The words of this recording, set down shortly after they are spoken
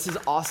This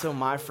is also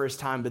my first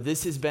time, but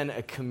this has been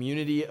a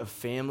community of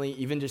family,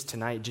 even just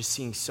tonight, just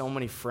seeing so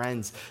many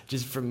friends,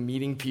 just from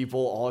meeting people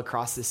all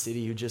across the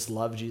city who just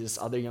love Jesus,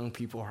 other young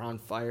people who are on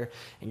fire.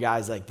 And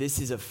guys, like, this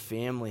is a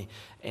family.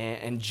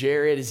 And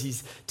Jared, as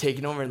he's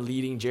taken over and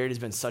leading, Jared has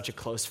been such a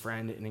close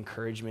friend and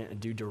encouragement, a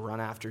dude to run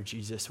after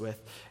Jesus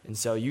with. And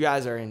so you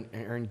guys are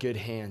in good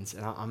hands,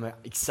 and I'm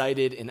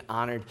excited and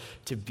honored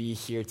to be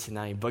here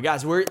tonight. But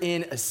guys, we're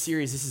in a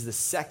series. This is the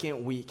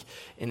second week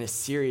in a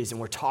series, and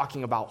we're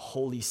talking about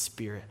Holy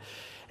Spirit.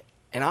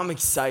 And I'm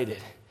excited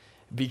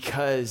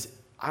because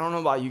I don't know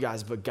about you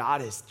guys, but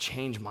God has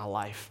changed my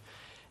life,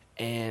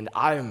 and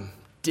I am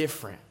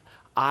different.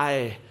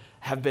 I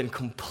have been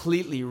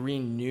completely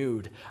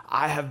renewed.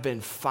 I have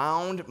been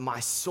found. My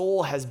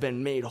soul has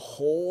been made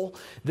whole.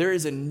 There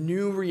is a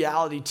new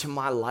reality to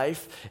my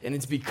life, and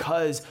it's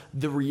because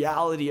the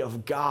reality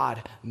of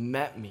God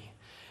met me.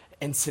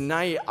 And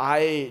tonight,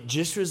 I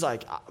just was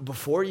like,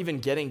 before even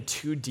getting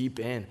too deep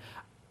in,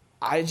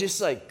 I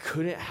just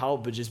couldn't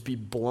help but just be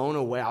blown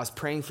away. I was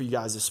praying for you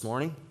guys this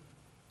morning.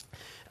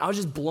 I was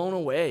just blown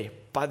away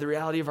by the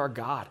reality of our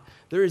God.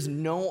 There is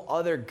no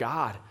other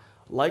God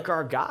like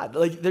our God.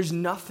 There's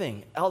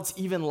nothing else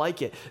even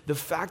like it. The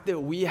fact that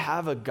we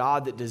have a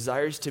God that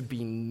desires to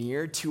be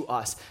near to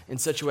us in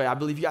such a way. I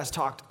believe you guys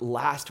talked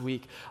last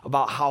week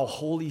about how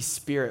Holy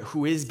Spirit,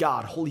 who is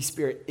God, Holy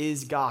Spirit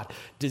is God,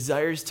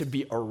 desires to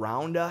be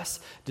around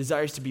us,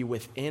 desires to be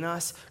within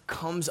us,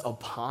 comes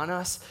upon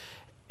us.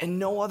 And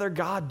no other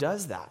God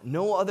does that.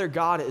 No other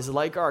God is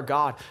like our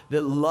God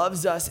that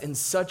loves us in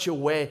such a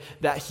way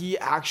that he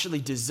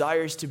actually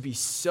desires to be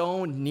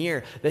so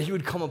near that he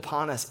would come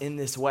upon us in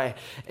this way,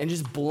 and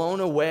just blown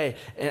away.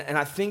 And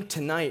I think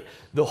tonight,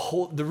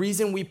 the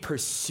reason we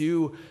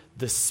pursue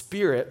the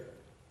Spirit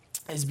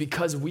is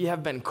because we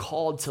have been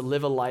called to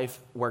live a life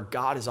where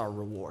God is our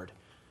reward.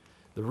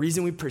 The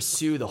reason we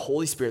pursue the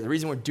Holy Spirit, the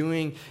reason we're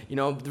doing,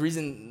 the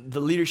reason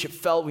the leadership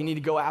felt we need to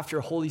go after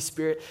Holy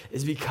Spirit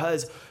is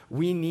because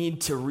we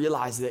need to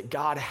realize that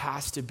God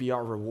has to be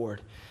our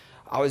reward.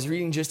 I was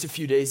reading just a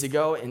few days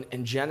ago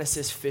in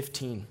Genesis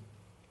 15,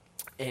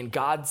 and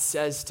God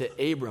says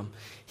to Abram,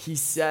 he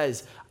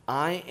says,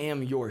 I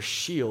am your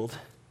shield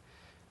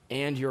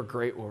and your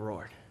great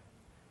reward.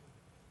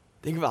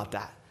 Think about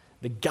that.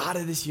 The God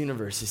of this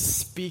universe is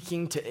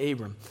speaking to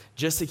Abram,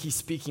 just like he's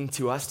speaking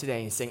to us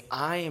today, and saying,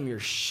 I am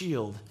your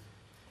shield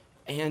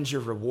and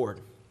your reward.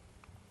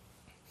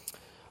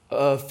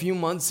 A few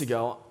months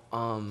ago,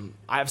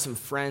 I have some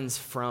friends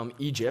from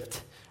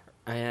Egypt,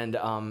 and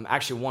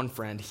actually one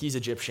friend, he's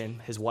Egyptian,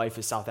 his wife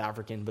is South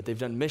African, but they've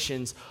done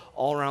missions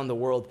all around the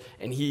world,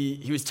 and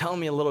he was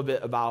telling me a little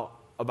bit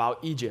about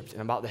Egypt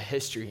and about the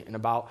history and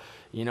about,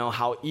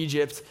 how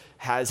Egypt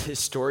has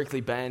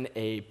historically been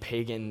a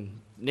pagan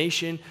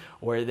nation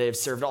where they've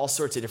served all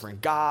sorts of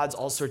different gods,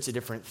 all sorts of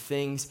different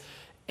things.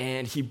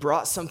 And he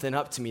brought something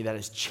up to me that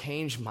has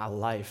changed my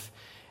life.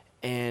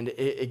 And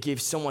it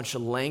gave so much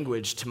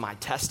language to my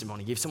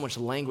testimony, gave so much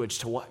language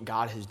to what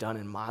God has done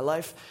in my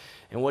life.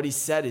 And what he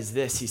said is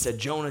this. He said,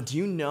 Jonah, do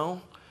you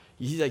know,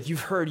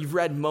 you've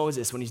read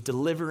Moses when he's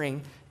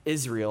delivering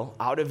Israel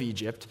out of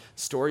Egypt,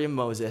 story of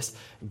Moses.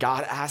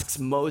 God asks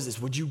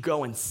Moses, would you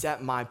go and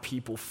set my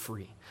people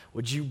free?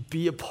 Would you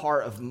be a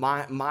part of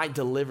my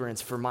deliverance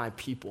for my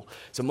people?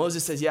 So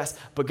Moses says yes,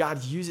 but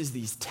God uses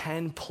these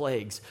 10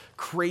 plagues,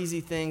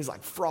 crazy things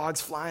like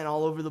frogs flying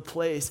all over the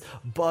place,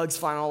 bugs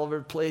flying all over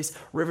the place,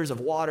 rivers of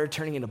water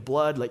turning into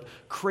blood, like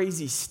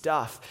crazy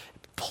stuff,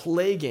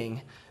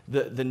 plaguing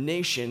the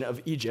nation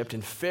of Egypt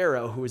and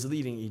Pharaoh, who was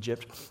leading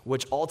Egypt,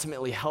 which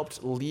ultimately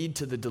helped lead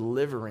to the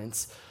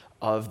deliverance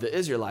of the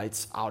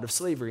Israelites out of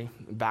slavery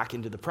back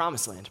into the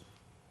promised land.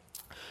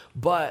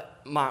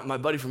 But my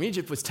buddy from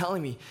Egypt was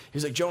telling me, he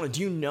was like, Jonah,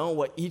 do you know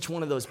what each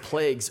one of those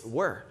plagues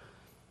were?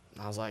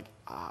 And I was like,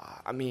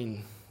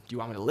 do you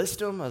want me to list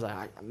them? I was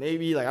like,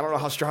 maybe, I don't know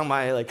how strong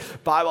my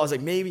Bible. I was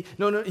like, maybe.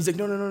 No. He's like,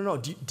 no.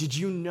 Did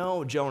you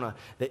know, Jonah,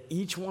 that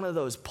each one of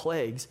those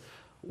plagues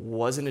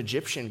was an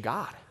Egyptian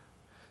god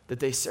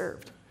that they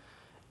served?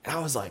 And I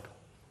was like,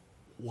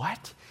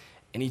 what?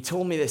 And he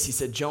told me this. He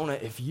said, Jonah,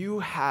 if you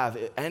have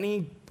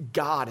any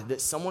God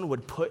that someone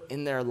would put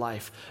in their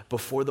life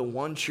before the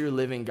one true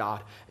living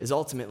God is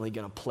ultimately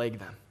going to plague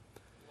them.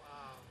 Wow.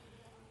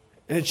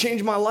 And it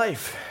changed my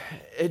life.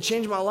 It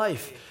changed my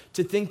life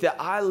to think that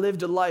I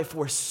lived a life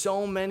where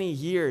so many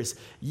years,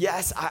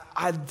 yes,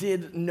 I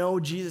did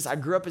know Jesus. I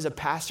grew up as a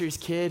pastor's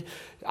kid.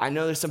 I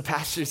know there's some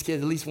pastor's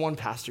kids, at least one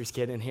pastor's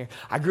kid in here.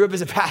 I grew up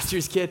as a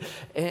pastor's kid,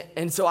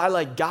 and so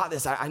I got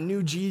this. I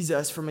knew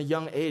Jesus from a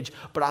young age,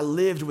 but I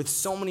lived with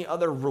so many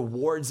other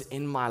rewards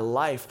in my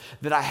life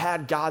that I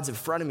had gods in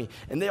front of me.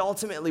 And they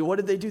ultimately, what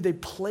did they do? They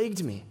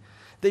plagued me.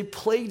 They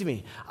plagued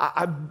me.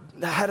 I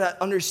had an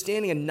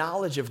understanding and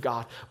knowledge of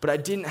God, but I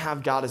didn't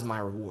have God as my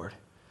reward.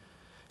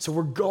 So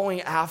we're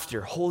going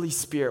after Holy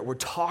Spirit. We're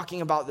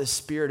talking about the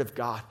Spirit of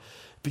God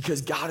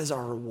because God is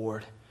our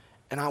reward.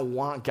 And I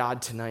want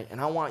God tonight, and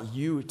I want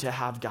you to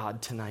have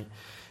God tonight.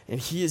 And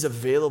he is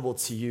available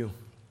to you.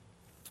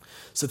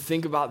 So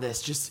think about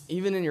this, just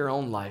even in your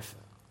own life.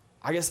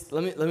 I guess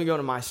let me go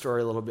to my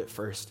story a little bit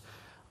first.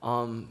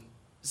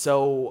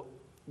 So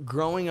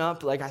growing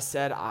up, like I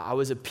said, I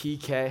was a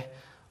PK.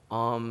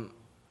 And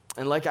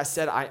like I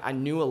said, I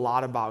knew a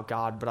lot about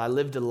God, but I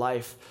lived a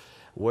life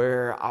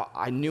where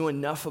I knew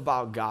enough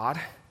about God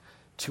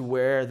to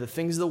where the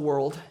things of the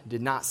world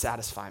did not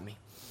satisfy me.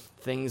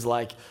 Things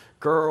like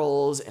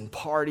girls and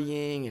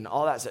partying and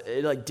all that,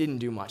 it like didn't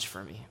do much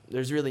for me.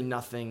 There's really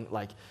nothing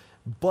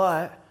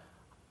but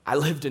I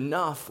lived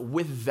enough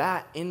with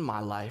that in my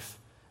life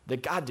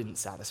that God didn't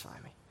satisfy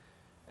me.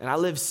 And I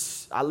lived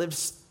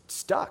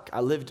stuck.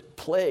 I lived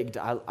plagued.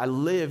 I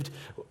lived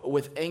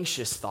with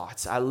anxious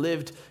thoughts. I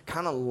lived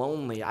kind of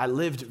lonely. I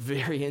lived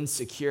very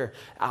insecure.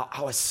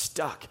 I was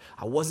stuck.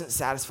 I wasn't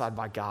satisfied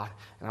by God,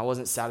 and I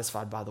wasn't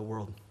satisfied by the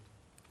world.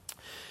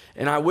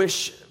 And I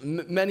wish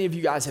many of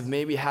you guys have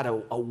maybe had a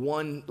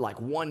one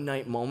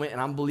night moment, and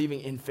I'm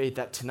believing in faith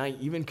that tonight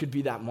even could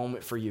be that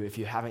moment for you if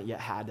you haven't yet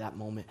had that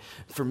moment.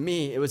 For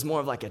me, it was more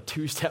of like a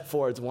 2-step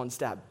forwards,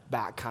 1-step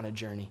back kind of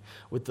journey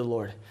with the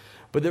Lord.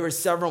 But there were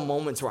several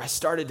moments where I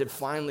started to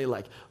finally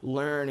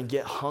learn and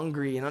get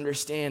hungry and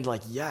understand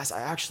yes,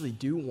 I actually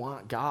do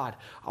want God.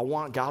 I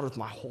want God with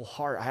my whole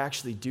heart. I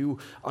actually do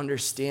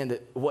understand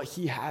that what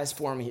he has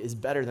for me is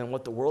better than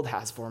what the world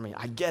has for me.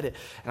 I get it.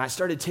 And I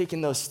started taking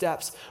those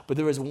steps. But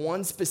there was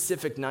one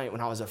specific night when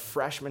I was a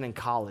freshman in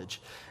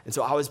college. And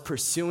so I was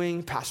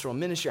pursuing pastoral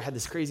ministry. I had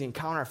this crazy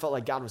encounter. I felt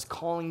like God was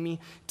calling me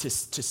to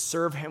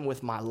serve him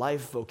with my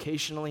life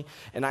vocationally.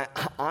 And I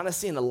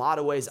honestly, in a lot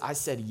of ways, I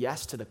said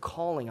yes to the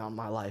calling on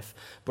my life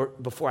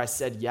before I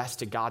said yes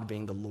to God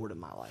being the Lord of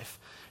my life,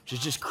 which is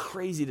just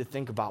crazy to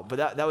think about.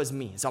 But that was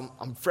me. So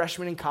I'm a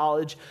freshman in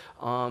college,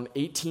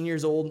 18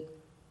 years old.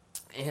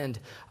 And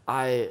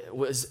I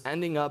was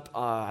ending up,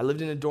 I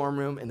lived in a dorm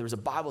room, and there was a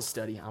Bible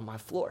study on my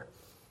floor.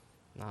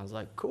 And I was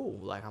like,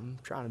 cool, I'm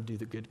trying to do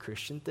the good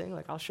Christian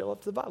thing. I'll show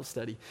up to the Bible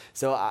study.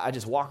 So I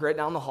just walk right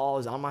down the hall.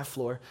 It's on my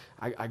floor.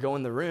 I go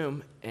in the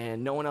room,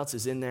 and no one else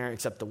is in there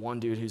except the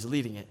one dude who's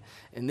leading it.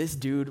 And this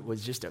dude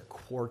was just a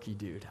quirky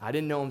dude. I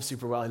didn't know him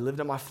super well. He lived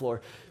on my floor,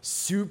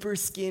 super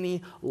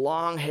skinny,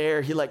 long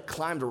hair. He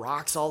climbed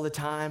rocks all the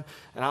time.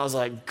 And I was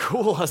like,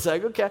 cool. I was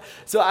like, okay.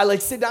 So I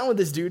sit down with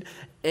this dude,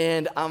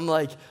 and I'm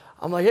like,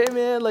 hey,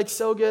 man,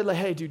 so good.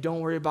 Hey, dude, don't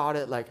worry about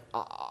it.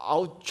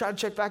 I'll try to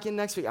check back in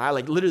next week. And I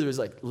literally was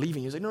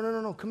leaving. He was like,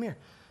 no, come here.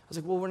 I was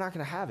like, well, we're not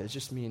going to have it. It's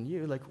just me and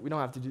you. We don't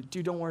have to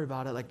dude, don't worry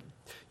about it.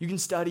 You can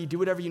study, do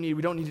whatever you need.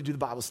 We don't need to do the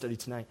Bible study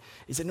tonight.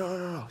 He said,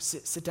 no,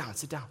 sit down.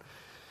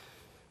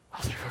 I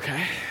was like,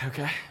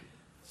 okay.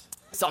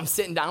 So I'm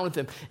sitting down with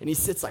him, and he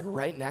sits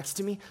right next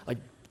to me,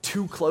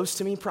 too close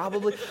to me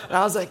probably. And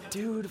I was like,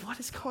 dude, what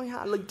is going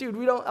on? Dude,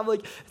 I'm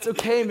it's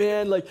okay,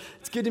 man.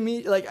 It's good to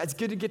meet, it's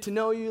good to get to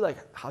know you.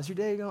 How's your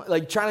day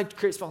going? Trying to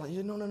create small. He's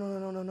like,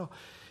 no.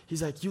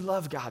 He's like, you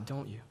love God,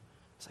 don't you?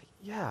 I was like,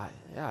 yeah,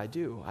 I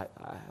do.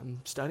 I'm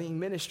studying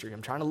ministry.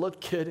 I'm trying to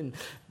look good and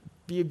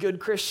be a good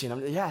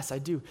Christian. Yes, I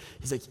do.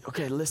 He's like,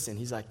 okay, listen.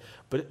 He's like,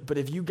 but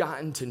have you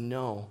gotten to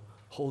know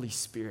Holy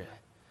Spirit?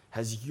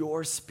 Has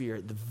your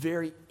spirit, the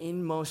very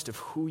inmost of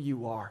who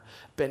you are,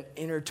 been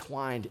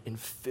intertwined and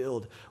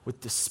filled with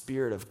the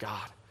Spirit of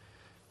God?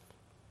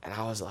 And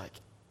I was like,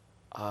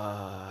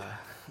 I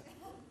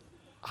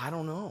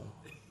don't know.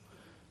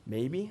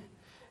 Maybe?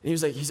 And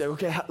he's like,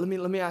 okay, let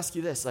me ask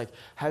you this.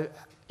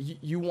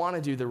 You want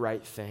to do the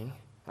right thing?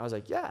 I was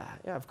like, yeah,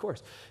 of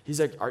course.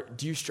 He's like,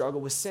 do you struggle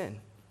with sin?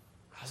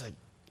 I was like,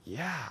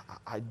 yeah,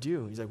 I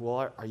do. He's like,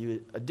 well, are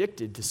you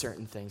addicted to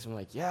certain things? I'm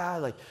like,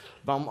 yeah,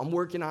 but I'm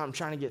working on it. I'm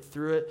trying to get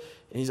through it.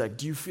 And he's like,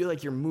 do you feel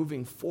like you're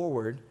moving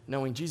forward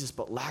knowing Jesus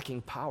but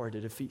lacking power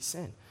to defeat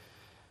sin?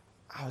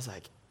 I was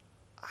like,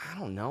 I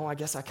don't know. I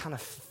guess I kind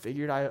of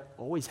figured I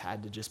always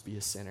had to just be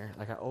a sinner.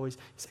 He's like,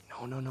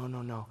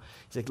 no.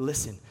 He's like,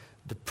 listen,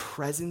 the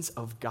presence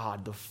of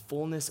God, the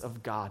fullness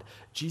of God,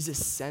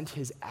 Jesus sent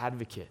his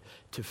advocate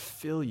to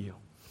fill you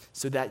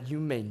so that you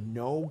may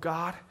know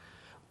God,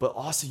 but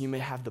also you may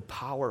have the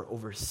power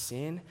over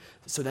sin,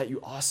 so that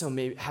you also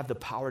may have the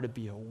power to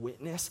be a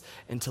witness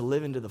and to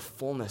live into the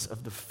fullness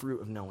of the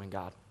fruit of knowing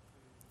God.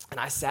 And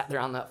I sat there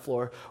on that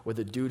floor with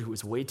a dude who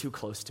was way too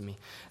close to me,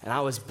 and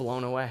I was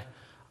blown away.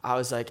 I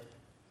was like,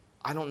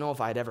 I don't know if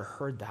I'd ever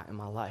heard that in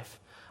my life.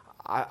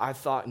 I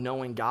thought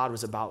knowing God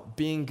was about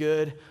being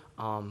good,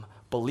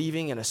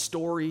 believing in a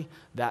story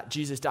that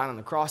Jesus died on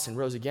the cross and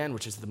rose again,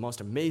 which is the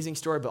most amazing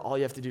story, but all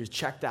you have to do is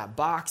check that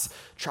box,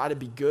 try to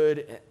be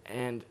good,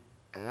 and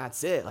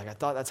that's it. I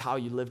thought that's how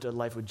you lived a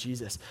life with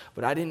Jesus.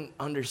 But I didn't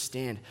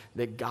understand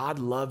that God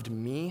loved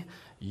me,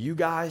 you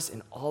guys,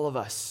 and all of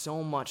us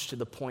so much to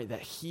the point that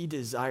he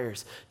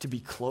desires to be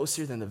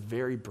closer than the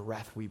very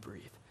breath we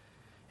breathe.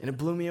 And it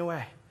blew me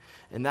away.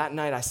 And that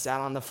night I sat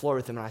on the floor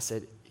with him and I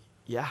said,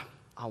 yeah,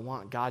 I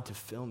want God to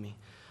fill me.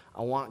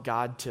 I want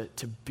God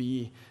to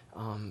be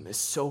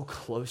so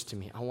close to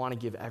me. I want to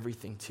give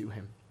everything to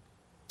him.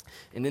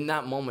 And in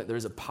that moment, there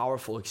was a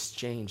powerful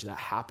exchange that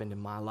happened in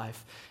my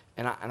life.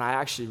 And I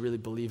actually really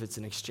believe it's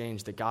an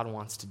exchange that God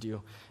wants to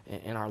do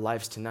in our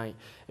lives tonight.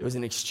 It was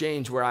an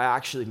exchange where I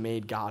actually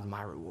made God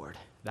my reward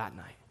that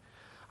night.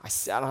 I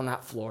sat on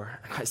that floor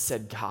and I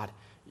said, God,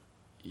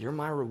 you're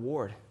my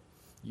reward.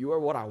 You are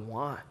what I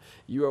want.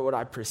 You are what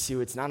I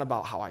pursue. It's not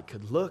about how I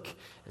could look.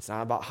 It's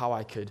not about how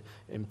I could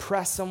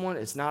impress someone.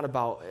 It's not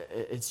about,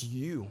 it's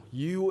you.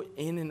 You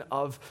in and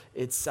of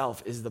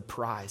itself is the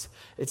prize.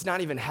 It's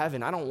not even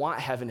heaven. I don't want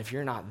heaven if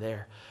you're not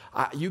there.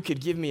 You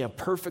could give me a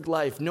perfect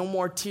life, no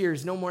more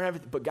tears, no more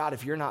everything. But God,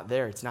 if you're not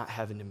there, it's not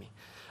heaven to me.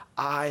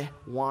 I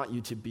want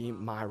you to be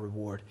my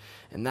reward.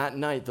 And that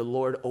night, the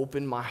Lord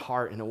opened my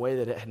heart in a way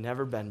that it had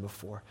never been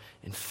before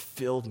and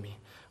filled me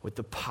with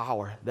the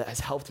power that has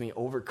helped me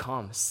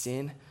overcome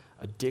sin,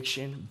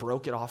 addiction,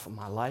 broke it off of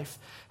my life,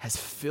 has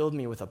filled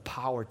me with a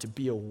power to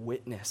be a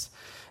witness.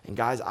 And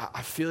guys,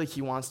 I feel like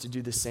he wants to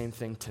do the same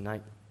thing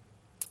tonight.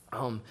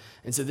 And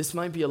so this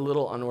might be a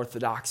little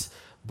unorthodox,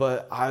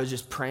 but I was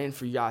just praying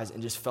for you guys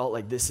and just felt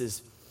like this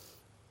is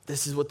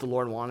what the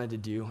Lord wanted to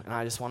do, and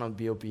I just want to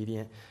be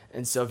obedient.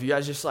 And so if you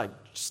guys just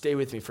stay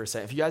with me for a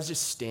second. If you guys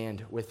just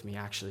stand with me,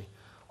 actually,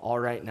 all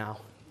right now.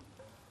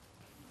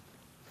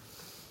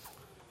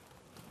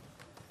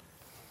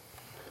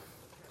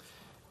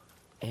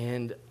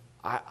 And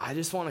I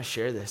just want to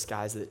share this,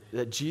 guys,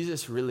 that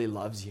Jesus really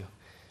loves you.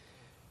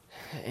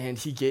 And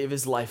he gave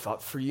his life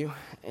up for you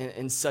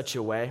in such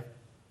a way,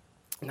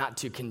 not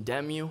to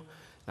condemn you,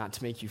 not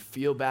to make you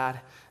feel bad,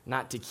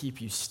 not to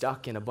keep you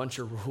stuck in a bunch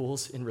of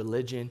rules in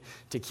religion,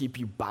 to keep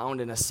you bound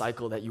in a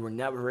cycle that you were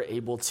never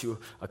able to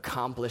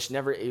accomplish,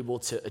 never able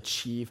to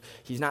achieve.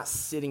 He's not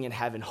sitting in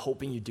heaven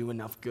hoping you do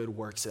enough good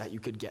work so that you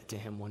could get to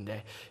him one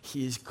day.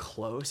 He is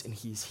close, and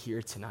he's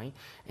here tonight,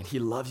 and he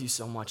loves you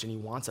so much, and he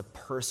wants a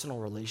personal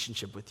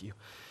relationship with you.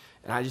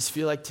 And I just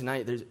feel like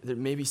tonight, there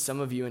may be some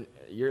of you, and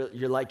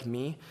you're like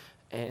me,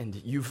 and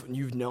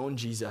you've known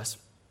Jesus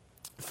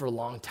for a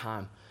long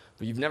time,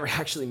 but you've never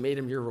actually made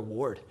him your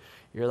reward.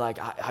 You're like,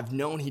 I've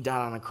known he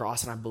died on a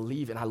cross, and I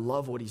believe, and I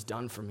love what he's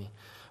done for me.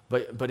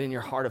 But in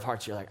your heart of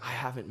hearts, you're like, I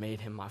haven't made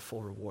him my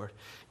full reward.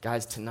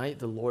 Guys, tonight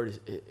the Lord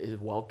is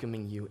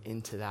welcoming you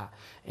into that,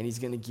 and he's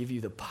going to give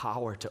you the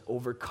power to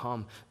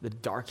overcome the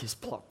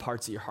darkest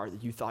parts of your heart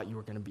that you thought you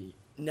were going to be.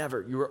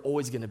 You were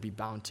always going to be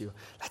bound to.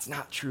 That's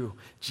not true.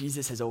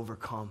 Jesus has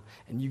overcome,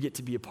 and you get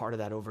to be a part of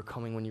that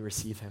overcoming when you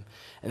receive him.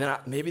 And then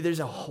maybe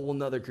there's a whole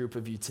nother group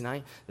of you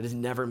tonight that has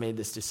never made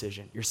this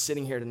decision. You're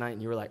sitting here tonight,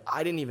 and you were like,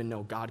 I didn't even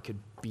know God could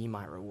be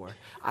my reward.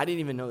 I didn't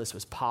even know this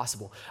was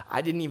possible.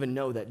 I didn't even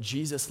know that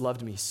Jesus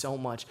loved me so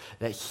much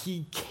that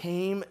he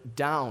came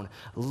down,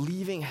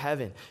 leaving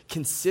heaven,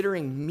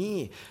 considering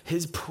me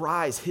his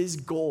prize, his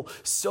goal,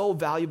 so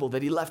valuable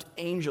that he left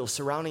angels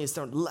surrounding his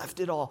throne, left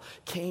it all,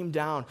 came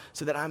down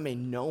so that I may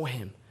know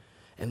him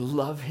and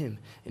love him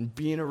and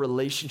be in a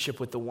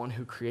relationship with the one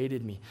who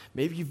created me.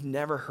 Maybe you've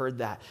never heard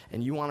that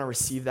and you want to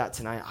receive that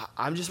tonight.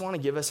 I just want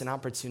to give us an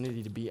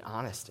opportunity to be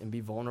honest and be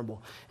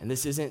vulnerable. And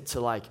this isn't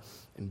to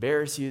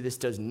embarrass you. This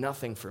does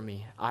nothing for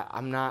me.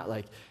 I'm not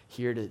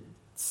here to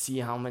see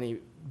how many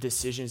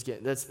decisions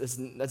get.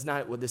 That's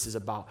not what this is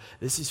about.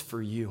 This is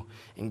for you.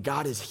 And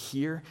God is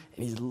here,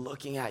 and he's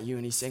looking at you,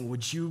 and he's saying,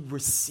 would you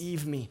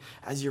receive me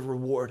as your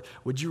reward?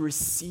 Would you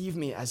receive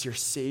me as your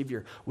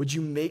Savior? Would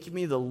you make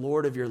me the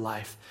Lord of your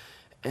life?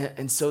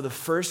 And so the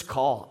first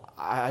call,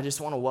 I just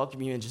want to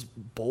welcome you and just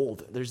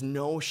bold. There's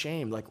no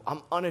shame.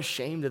 I'm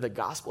unashamed of the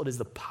gospel. It is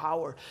the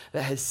power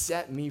that has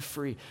set me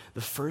free.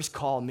 The first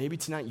call, maybe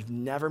tonight you've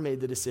never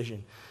made the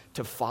decision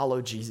to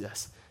follow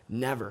Jesus.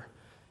 Never.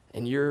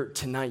 And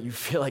tonight you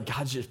feel like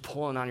God's just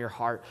pulling on your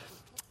heart,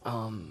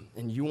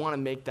 and you want to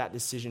make that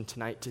decision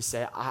tonight to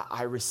say,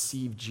 I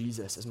receive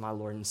Jesus as my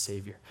Lord and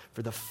Savior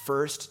for the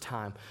first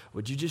time.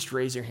 Would you just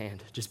raise your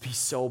hand? Just be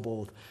so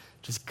bold.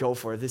 Just go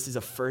for it. This is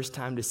a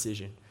first-time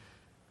decision.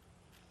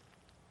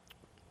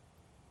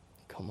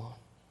 Come on.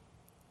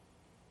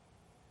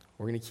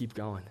 We're going to keep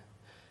going.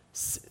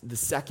 The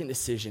second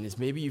decision is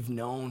maybe you've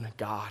known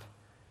God.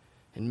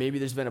 And maybe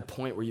there's been a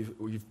point where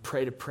you've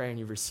prayed a prayer and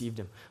you've received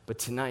him. But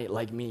tonight,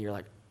 like me, you're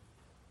like,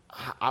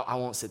 I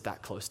won't sit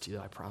that close to you,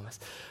 I promise.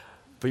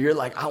 But you're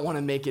like, I want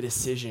to make a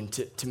decision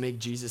to make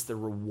Jesus the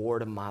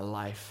reward of my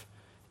life.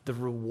 The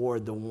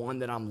reward, the one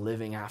that I'm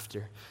living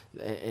after.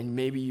 And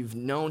maybe you've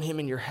known him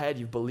in your head,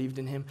 you've believed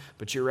in him,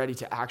 but you're ready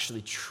to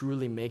actually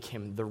truly make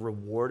him the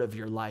reward of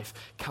your life,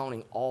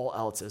 counting all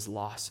else as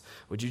loss.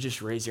 Would you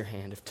just raise your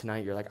hand if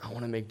tonight you're like, I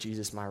want to make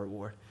Jesus my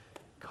reward?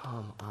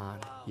 Come on.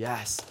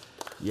 Yes.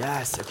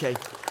 Yes. Okay.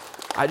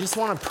 I just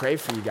want to pray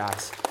for you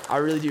guys. I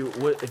really do.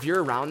 If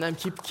you're around them,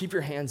 keep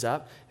your hands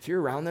up. If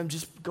you're around them,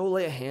 just go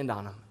lay a hand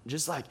on them.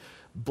 Just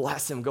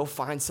bless them. Go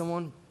find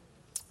someone,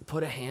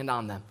 put a hand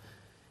on them.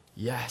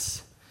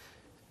 Yes.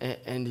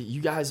 And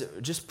you guys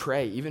just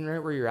pray, even right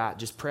where you're at.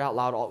 Just pray out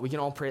loud. We can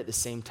all pray at the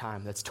same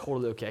time. That's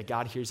totally okay.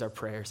 God hears our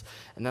prayers.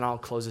 And then I'll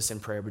close this in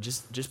prayer. But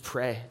just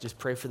pray. Just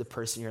pray for the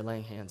person you're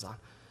laying hands on.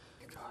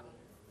 God.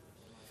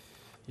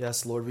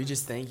 Yes, Lord, we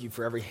just thank you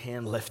for every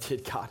hand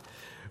lifted, God.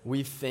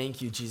 We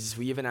thank you, Jesus.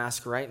 We even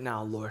ask right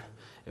now, Lord,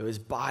 it was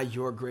by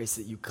your grace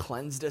that you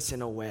cleansed us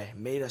in a way,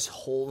 made us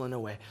whole in a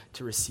way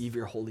to receive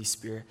your Holy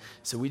Spirit.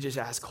 So we just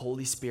ask,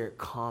 Holy Spirit,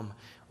 come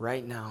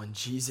right now in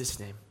Jesus'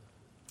 name.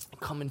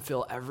 Come and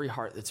fill every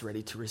heart that's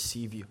ready to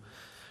receive you.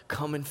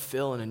 Come and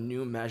fill in a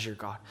new measure,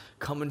 God.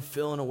 Come and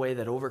fill in a way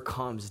that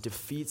overcomes,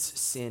 defeats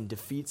sin,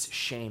 defeats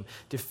shame,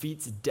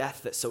 defeats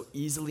death that so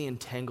easily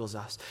entangles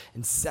us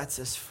and sets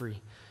us free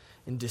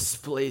and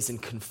displays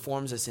and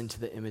conforms us into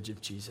the image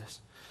of Jesus.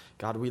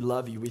 God, we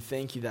love you. We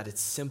thank you that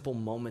it's simple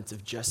moments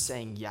of just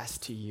saying yes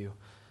to you.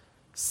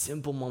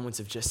 Simple moments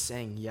of just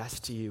saying yes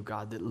to you,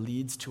 God, that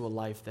leads to a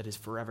life that is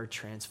forever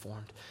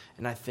transformed.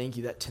 And I thank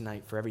you that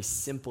tonight for every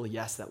simple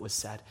yes that was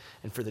said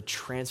and for the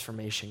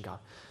transformation, God.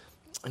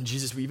 And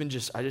Jesus,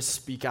 I just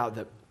speak out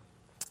that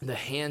the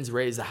hands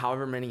raised, the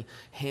however many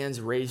hands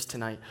raised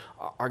tonight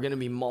are going to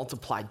be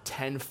multiplied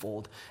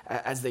tenfold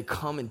as they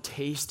come and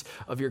taste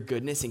of your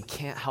goodness and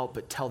can't help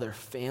but tell their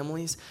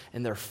families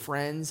and their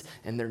friends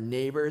and their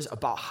neighbors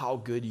about how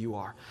good you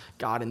are,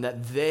 God, and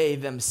that they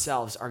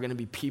themselves are going to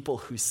be people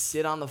who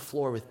sit on the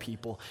floor with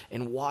people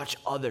and watch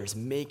others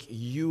make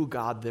you,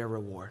 God, their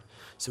reward.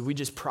 So we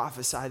just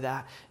prophesy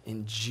that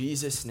in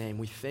Jesus' name.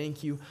 We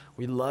thank you,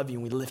 we love you,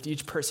 and we lift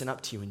each person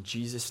up to you in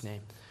Jesus'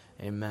 name.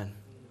 Amen.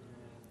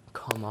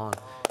 Come on.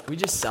 Can we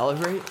just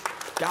celebrate?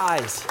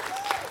 Guys,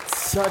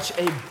 such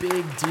a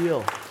big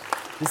deal.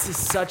 This is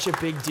such a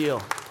big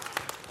deal.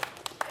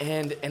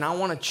 And I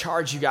want to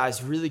charge you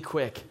guys really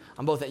quick.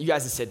 You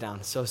guys can sit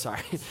down. So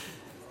sorry. You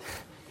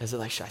guys are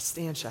like, should I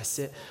stand? Should I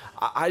sit?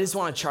 I just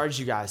want to charge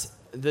you guys.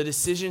 The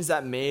decisions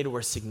that made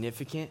were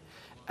significant.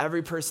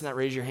 Every person that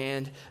raised your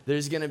hand,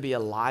 there's going to be a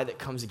lie that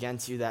comes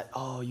against you that,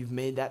 oh, you've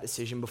made that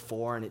decision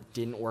before and it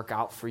didn't work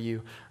out for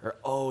you. Or,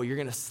 oh, you're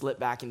going to slip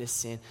back into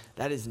sin.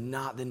 That is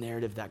not the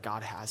narrative that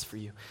God has for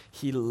you.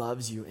 He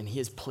loves you and he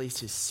has placed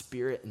his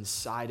spirit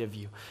inside of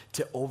you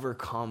to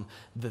overcome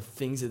the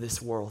things of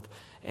this world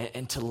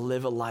and to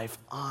live a life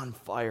on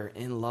fire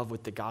in love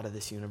with the God of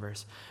this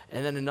universe.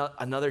 And then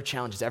another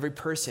challenge is every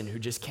person who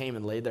just came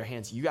and laid their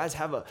hands, you guys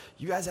have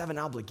an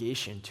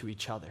obligation to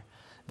each other.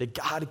 That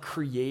God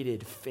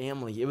created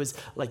family. It was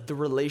like the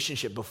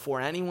relationship before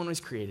anyone was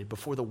created,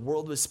 before the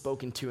world was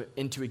spoken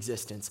into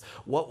existence.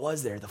 What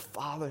was there? The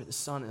Father, the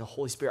Son, and the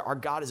Holy Spirit. Our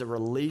God is a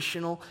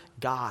relational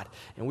God,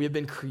 and we have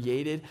been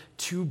created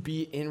to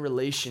be in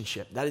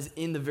relationship. That is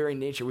in the very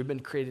nature. We've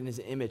been created in his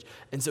image.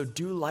 And so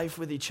do life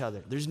with each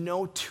other. There's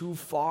no too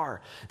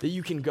far that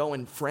you can go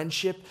in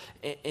friendship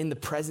in the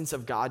presence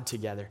of God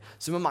together.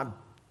 Some of my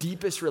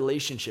deepest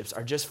relationships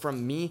are just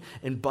from me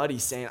and Buddy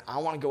saying, I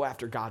want to go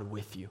after God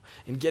with you.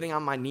 And getting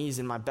on my knees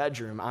in my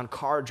bedroom on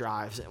car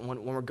drives and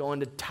when we're going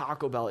to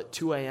Taco Bell at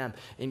 2 a.m.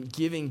 and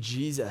giving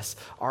Jesus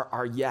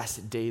our yes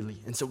daily.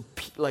 And so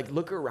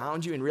look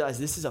around you and realize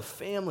this is a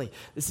family.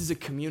 This is a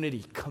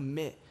community.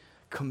 Commit,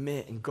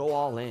 and go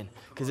all in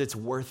because it's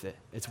worth it.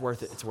 It's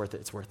worth it. It's worth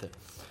it. It's worth it.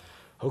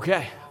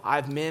 Okay,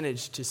 I've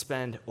managed to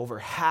spend over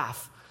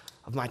half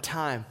of my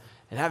time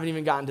and haven't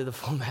even gotten to the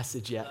full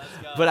message yet.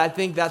 But I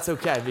think that's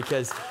okay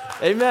because,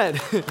 amen.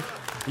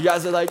 You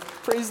guys are like,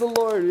 praise the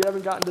Lord, you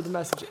haven't gotten to the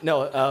message.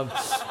 No,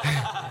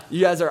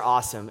 you guys are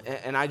awesome.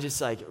 And I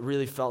just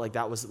really felt like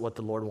that was what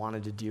the Lord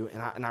wanted to do.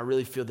 And I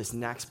really feel this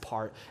next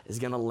part is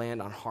going to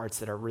land on hearts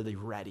that are really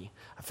ready.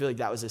 I feel like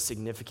that was a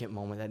significant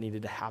moment that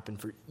needed to happen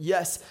for,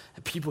 yes,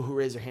 people who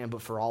raise their hand,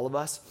 but for all of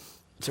us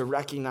to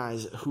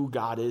recognize who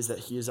God is, that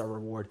he is our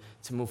reward,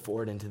 to move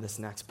forward into this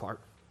next part.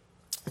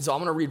 So I'm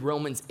going to read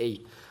Romans 8.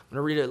 I'm going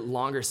to read a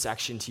longer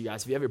section to you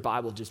guys. If you have your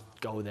Bible, just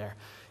go there.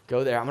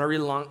 Go there. I'm going to read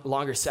a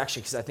longer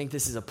section because I think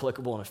this is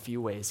applicable in a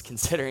few ways,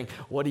 considering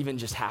what even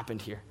just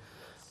happened here.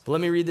 But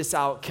let me read this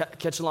out.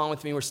 Catch along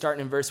with me. We're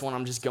starting in verse 1.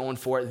 I'm just going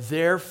for it.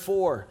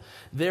 Therefore,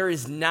 there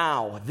is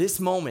now, this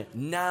moment,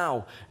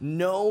 now,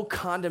 no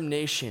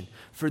condemnation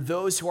for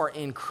those who are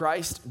in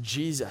Christ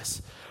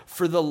Jesus.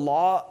 For the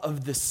law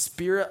of the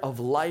Spirit of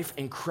life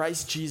in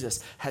Christ Jesus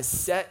has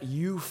set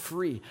you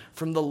free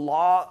from the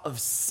law of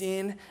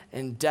sin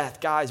and death.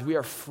 Guys, we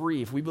are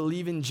free. If we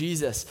believe in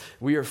Jesus,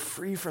 we are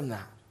free from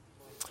that.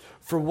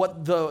 For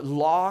what the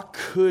law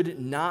could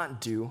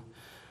not do,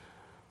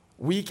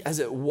 weak as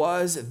it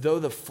was, though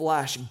the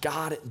flesh,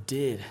 God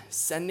did,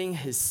 sending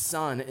his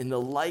Son in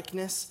the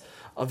likeness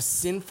of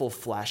sinful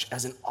flesh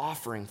as an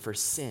offering for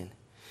sin.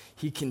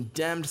 He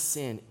condemned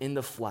sin in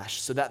the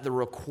flesh so that the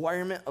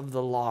requirement of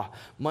the law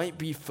might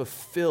be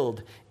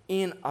fulfilled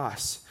in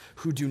us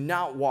who do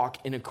not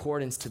walk in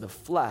accordance to the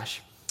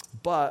flesh,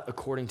 but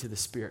according to the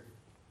Spirit.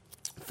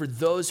 For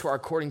those who are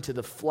according to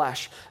the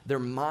flesh, their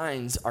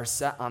minds are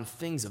set on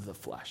things of the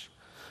flesh.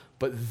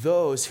 But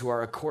those who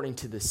are according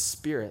to the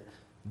Spirit,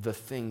 the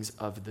things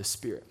of the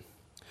Spirit.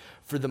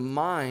 For the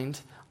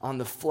mind on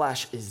the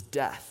flesh is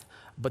death,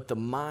 but the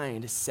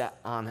mind set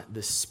on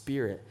the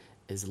Spirit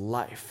is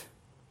life.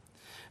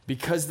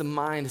 Because the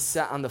mind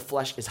set on the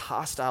flesh is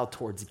hostile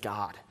towards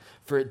God,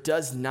 for it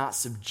does not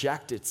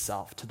subject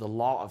itself to the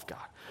law of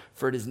God,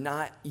 for it is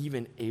not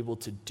even able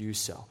to do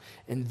so.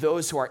 And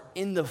those who are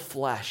in the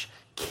flesh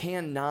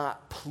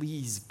cannot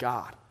please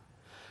God.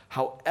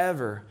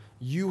 However,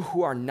 you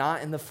who are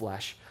not in the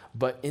flesh,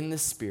 but in the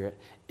Spirit,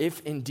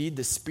 if indeed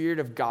the Spirit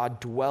of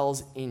God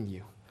dwells in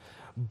you.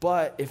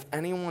 But if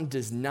anyone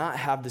does not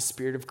have the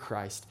Spirit of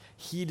Christ,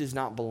 he does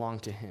not belong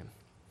to him.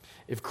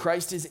 If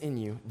Christ is in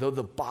you, though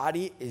the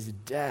body is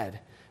dead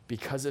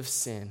because of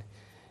sin,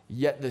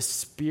 yet the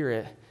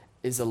spirit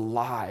is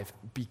alive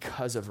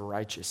because of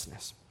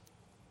righteousness.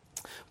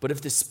 But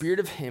if the spirit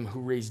of him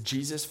who raised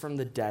Jesus from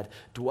the dead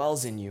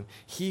dwells in you,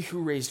 he who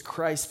raised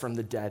Christ from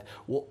the dead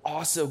will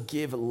also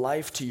give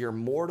life to your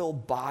mortal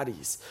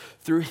bodies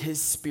through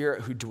his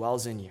spirit who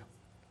dwells in you.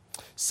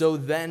 So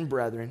then,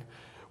 brethren,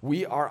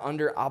 we are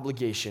under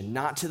obligation,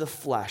 not to the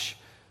flesh,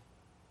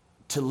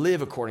 to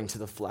live according to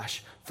the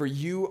flesh. For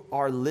you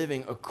are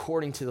living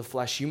according to the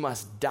flesh, you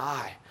must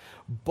die.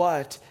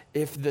 But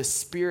if the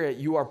spirit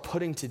you are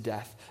putting to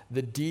death,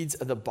 the deeds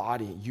of the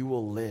body, you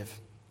will live.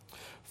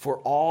 For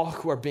all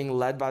who are being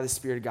led by the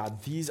Spirit of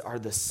God, these are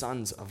the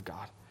sons of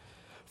God.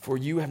 For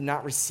you have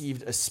not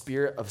received a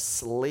spirit of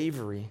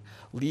slavery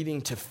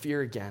leading to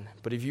fear again,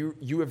 but if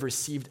you have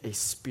received a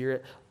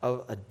spirit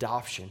of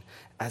adoption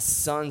as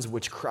sons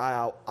which cry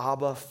out,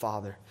 Abba,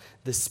 Father.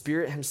 The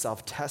Spirit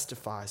himself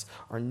testifies,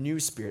 our new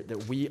spirit,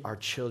 that we are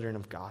children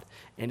of God.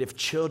 And if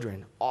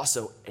children,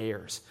 also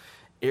heirs,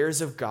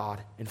 heirs of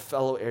God and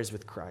fellow heirs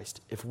with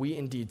Christ, if we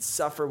indeed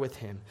suffer with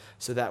him,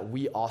 so that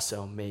we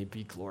also may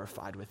be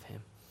glorified with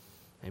him.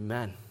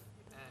 Amen.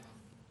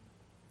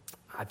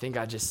 I think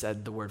I just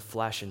said the word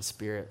flesh and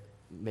spirit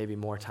maybe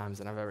more times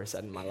than I've ever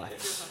said in my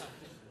life.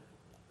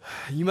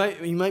 You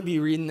might be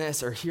reading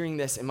this or hearing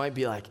this and might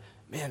be like,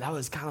 man, that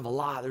was kind of a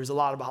lot. There's a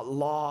lot about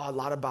law, a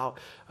lot about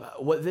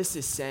what this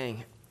is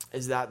saying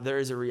is that there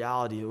is a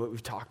reality, what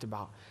we've talked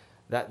about,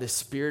 that the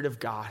Spirit of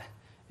God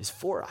is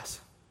for us.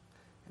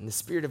 And the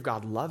Spirit of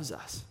God loves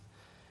us.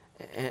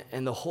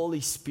 And the Holy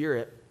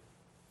Spirit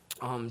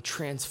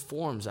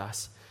transforms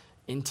us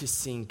into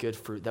seeing good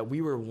fruit, that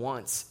we were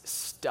once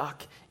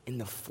stuck in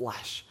the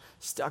flesh,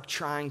 stuck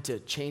trying to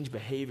change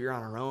behavior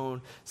on our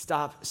own,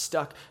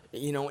 stuck,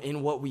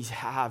 in what we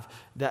have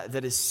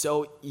that is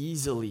so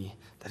easily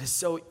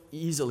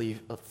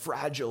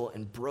fragile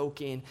and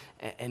broken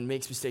and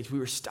makes mistakes. We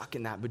were stuck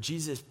in that, but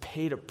Jesus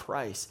paid a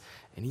price,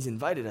 and he's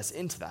invited us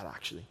into that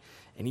actually.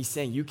 And he's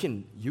saying you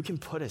can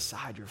put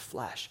aside your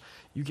flesh.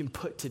 You can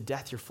put to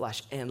death your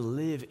flesh and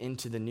live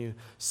into the new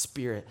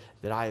spirit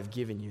that I have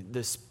given you,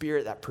 the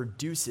spirit that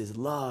produces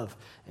love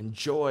and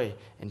joy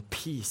and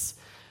peace.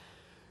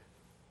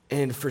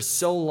 And for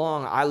so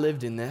long, I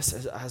lived in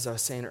this, as I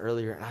was saying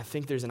earlier, and I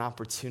think there's an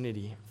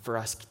opportunity for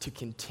us to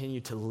continue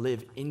to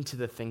live into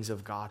the things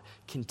of God,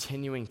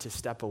 continuing to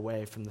step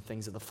away from the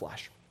things of the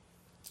flesh.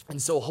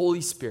 And so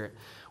Holy Spirit,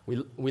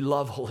 we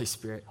love Holy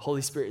Spirit.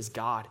 Holy Spirit is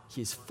God.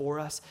 He is for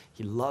us.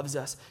 He loves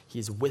us. He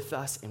is with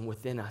us and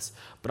within us.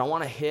 But I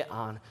want to hit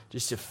on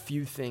just a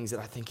few things that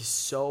I think is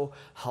so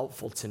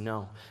helpful to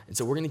know. And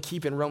so we're going to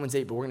keep in Romans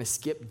 8, but we're going to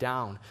skip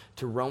down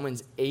to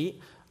Romans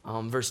 8,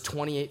 verse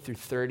 28 through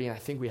 30. And I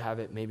think we have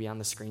it maybe on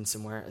the screen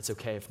somewhere. It's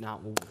okay. If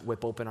not, we'll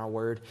whip open our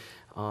word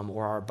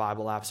or our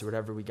Bible apps or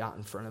whatever we got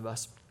in front of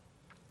us.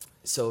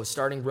 So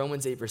starting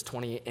Romans 8, verse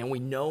 28, and we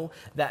know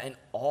that in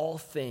all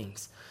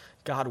things,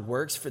 God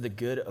works for the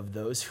good of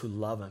those who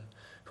love him,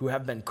 who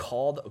have been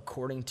called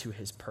according to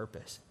his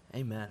purpose.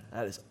 Amen.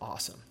 That is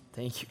awesome.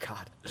 Thank you,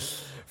 God.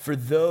 For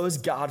those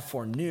God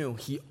foreknew,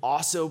 he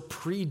also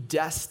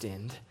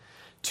predestined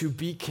to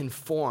be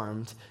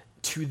conformed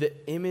to the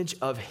image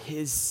of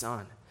his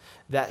Son,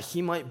 that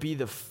he might be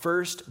the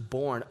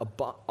firstborn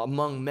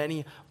among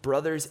many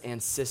brothers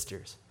and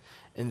sisters.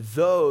 And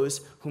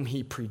those whom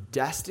he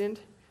predestined,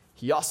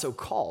 he also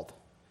called.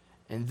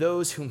 And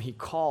those whom he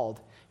called,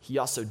 he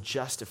also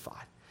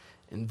justified.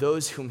 And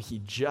those whom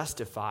he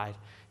justified,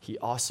 he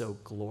also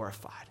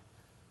glorified.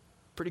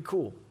 Pretty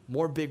cool.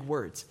 More big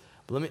words.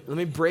 But let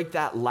me break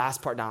that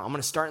last part down. I'm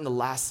going to start in the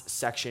last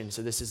section.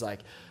 So this is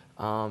like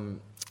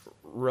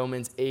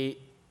Romans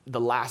 8, the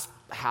last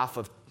half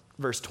of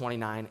verse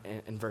 29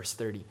 and verse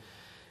 30.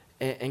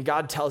 And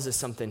God tells us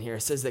something here.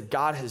 It says that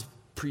God has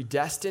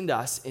predestined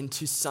us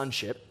into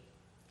sonship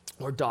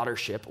or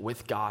daughtership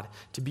with God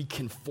to be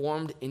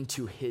conformed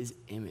into his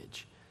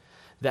image.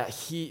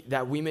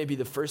 That we may be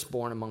the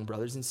firstborn among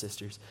brothers and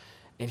sisters.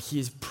 And he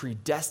is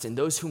predestined.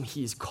 Those whom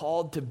he is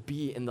called to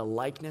be in the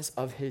likeness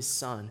of his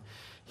Son,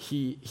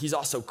 he's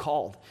also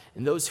called.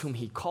 And those whom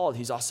he called,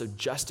 he's also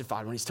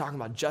justified. When he's talking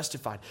about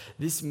justified,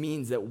 this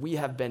means that we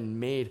have been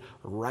made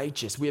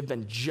righteous. We have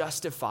been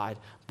justified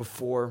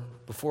before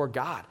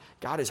God.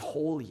 God is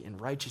holy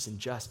and righteous and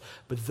just.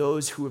 But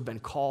those who have been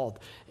called,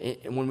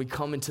 and when we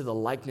come into the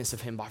likeness of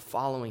him by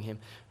following him,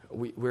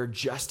 we're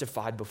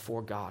justified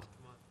before God.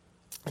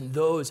 And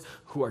those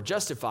who are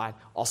justified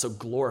also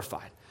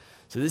glorified.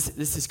 So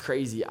this is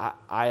crazy.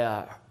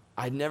 I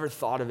never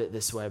thought of it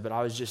this way, but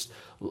I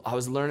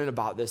was learning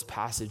about this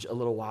passage a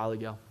little while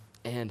ago,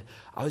 and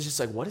I was just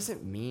like, what does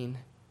it mean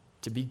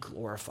to be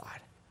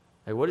glorified?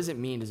 Like, what does it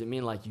mean? Does it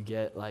mean like you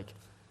get like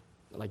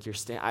you're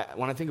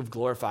when I think of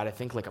glorified, I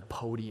think like a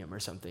podium or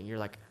something. You're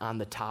like on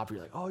the top.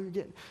 You're like, oh, you're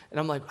getting. And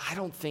I'm like, I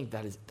don't think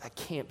that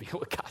can't be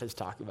what God is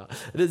talking about.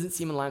 It doesn't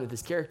seem in line with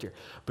his character.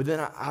 But then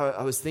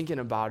I was thinking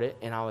about it,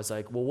 and I was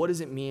like, well, what does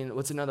it mean?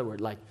 What's another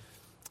word? Like,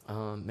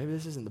 maybe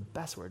this isn't the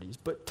best word to use,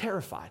 but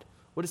terrified.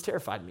 What does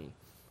terrified mean?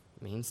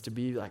 means to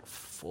be like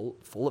full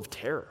of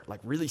terror, like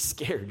really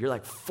scared. You're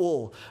like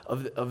full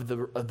of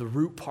the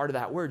root part of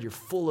that word. You're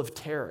full of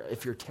terror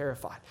if you're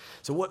terrified.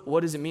 So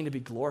what does it mean to be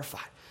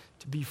glorified?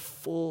 To be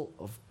full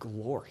of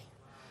glory.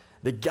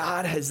 That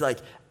God has like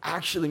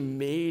actually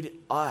made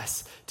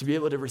us to be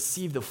able to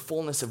receive the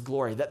fullness of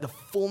glory, that the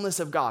fullness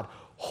of God,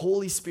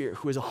 Holy Spirit,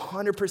 who is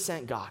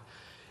 100% God,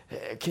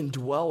 can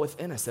dwell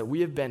within us, that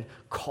we have been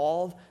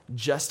called,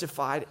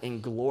 justified,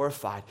 and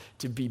glorified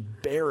to be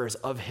bearers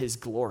of his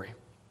glory.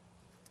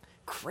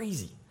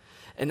 Crazy.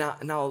 And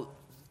now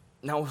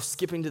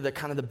skipping to the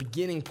kind of the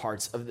beginning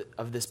parts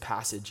of this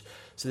passage.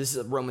 So this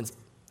is Romans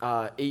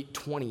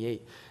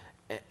 8:28.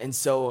 And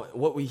so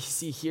what we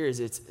see here is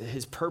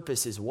his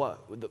purpose is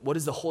what? What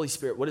is the Holy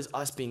Spirit? What does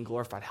us being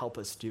glorified help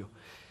us do?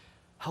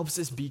 Helps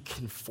us be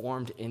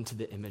conformed into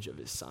the image of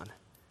his son.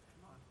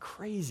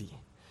 Crazy.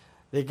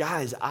 That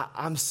guys,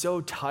 I'm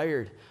so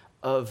tired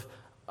of,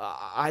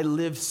 I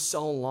lived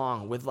so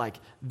long with like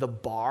the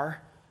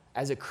bar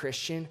as a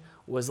Christian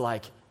was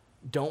like,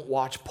 don't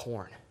watch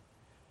porn.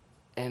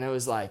 And it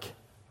was like,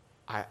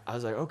 I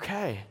was like,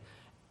 okay.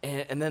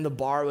 And then the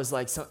bar was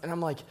like, and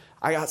I'm like,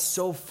 I got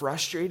so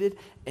frustrated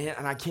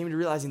and I came to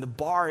realizing the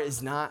bar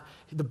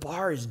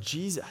is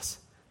Jesus.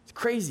 It's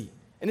crazy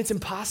and it's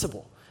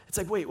impossible. It's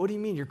like, wait, what do you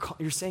mean?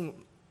 You're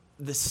saying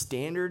the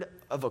standard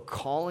of a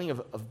calling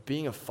of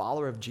being a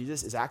follower of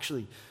Jesus is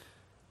actually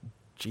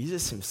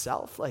Jesus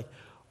himself? Like,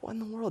 what in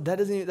the world?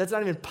 That's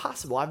not even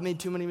possible. I've made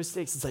too many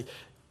mistakes. It's like,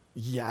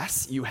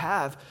 yes, you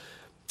have,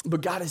 but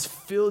God has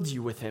filled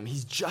you with him.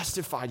 He's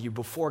justified you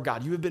before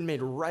God. You have been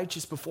made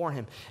righteous before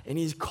him, and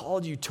he's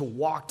called you to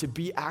walk, to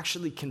be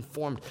actually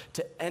conformed,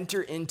 to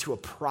enter into a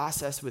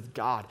process with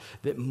God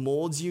that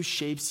molds you,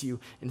 shapes you,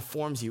 and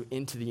forms you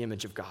into the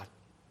image of God.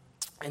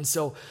 And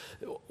so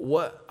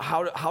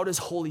how does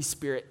Holy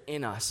Spirit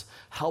in us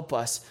help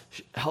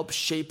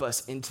shape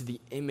us into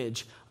the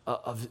image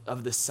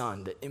of the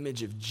Son, the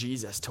image of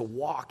Jesus, to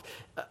walk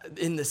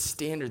in the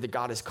standard that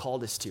God has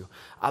called us to?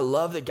 I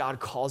love that God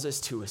calls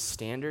us to a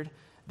standard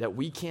that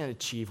we can't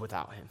achieve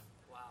without him.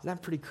 Wow. Isn't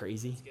that pretty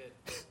crazy?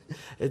 That's good.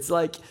 It's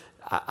like,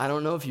 I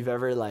don't know if you've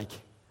ever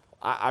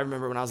I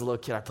remember when I was a little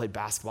kid, I played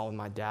basketball with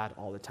my dad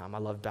all the time. I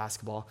loved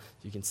basketball.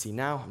 As you can see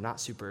now, I'm not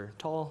super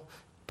tall.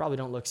 Probably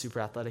don't look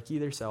super athletic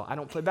either, so I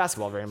don't play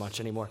basketball very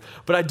much anymore.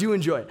 But I do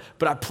enjoy it.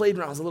 But I played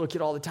when I was a little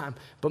kid all the time.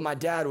 But my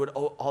dad would,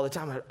 all the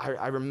time,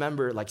 I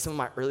remember like some of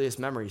my earliest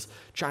memories,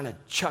 trying to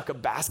chuck a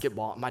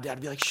basketball. My dad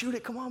would be like, shoot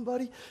it, come on,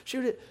 buddy,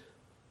 shoot it.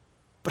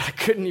 But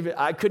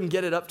I couldn't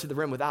get it up to the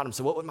rim without him.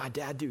 So what would my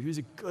dad do? He was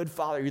a good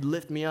father. He'd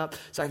lift me up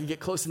so I could get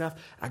close enough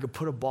and I could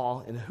put a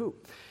ball in the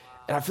hoop.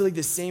 And I feel like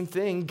the same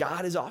thing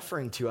God is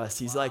offering to us.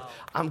 He's like,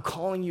 I'm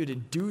calling you to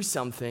do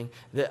something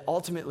that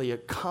ultimately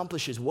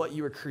accomplishes what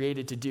you were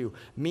created to do.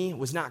 Me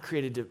was not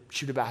created to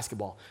shoot a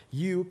basketball.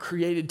 You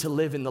created to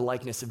live in the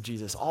likeness of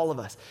Jesus, all of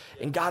us.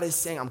 And God is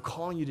saying, I'm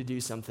calling you to do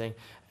something,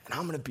 and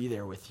I'm going to be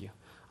there with you.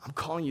 I'm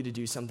calling you to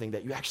do something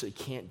that you actually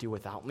can't do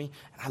without me,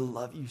 and I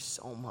love you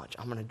so much.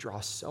 I'm going to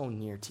draw so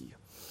near to you.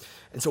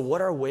 And so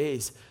what are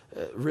ways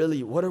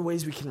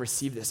we can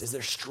receive this? Is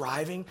there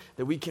striving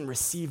that we can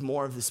receive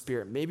more of the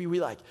Spirit? Maybe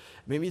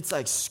it's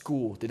like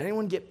school. Did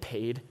anyone get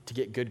paid to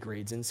get good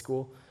grades in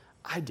school?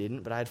 I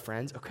didn't, but I had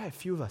friends. Okay, a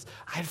few of us.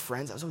 I had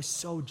friends. I was always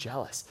so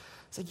jealous.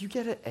 It's like, you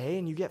get an A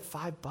and you get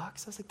 $5.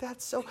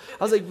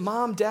 I was like,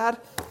 Mom, Dad,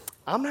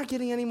 I'm not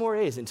getting any more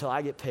A's until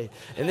I get paid.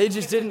 And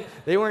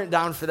they weren't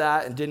down for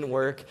that and didn't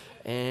work.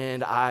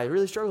 And I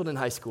really struggled in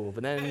high school.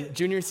 But then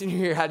junior, senior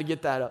year, I had to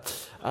get that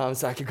up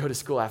so I could go to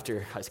school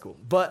after high school.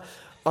 But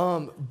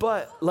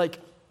like,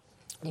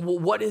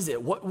 what is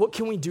it? What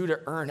can we do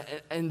to earn?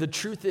 And the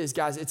truth is,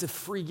 guys, it's a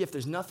free gift.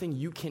 There's nothing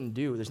you can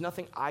do. There's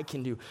nothing I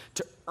can do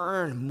to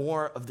earn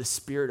more of the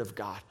Spirit of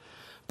God.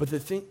 But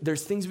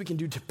there's things we can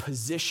do to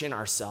position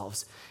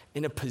ourselves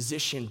in a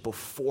position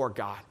before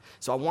God.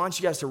 So I want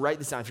you guys to write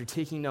this down. If you're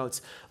taking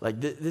notes, like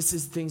this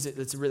is things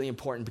that's really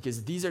important,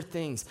 because these are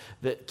things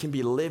that can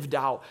be lived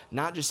out,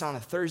 not just on a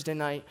Thursday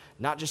night,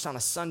 not just on a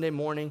Sunday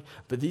morning,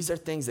 but these are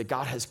things that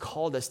God has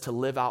called us to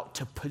live out,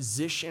 to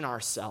position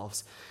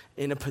ourselves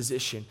in a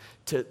position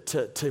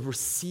to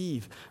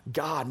receive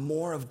God,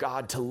 more of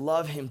God, to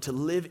love him, to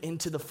live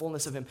into the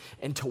fullness of him,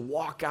 and to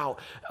walk out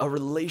a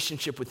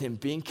relationship with him,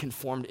 being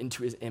conformed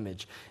into his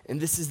image.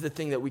 And this is the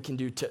thing that we can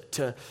do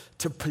to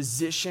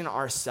position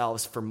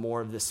ourselves for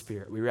more of the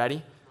Spirit. We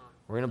ready?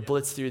 We're going to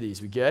blitz through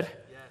these. We good?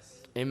 Yes.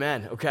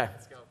 Amen. Okay.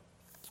 Let's go.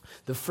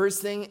 The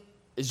first thing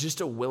is just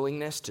a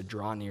willingness to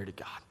draw near to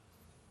God.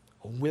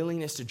 A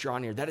willingness to draw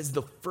near. That is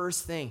the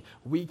first thing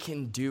we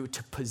can do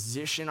to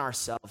position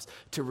ourselves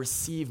to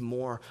receive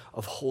more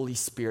of Holy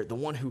Spirit, the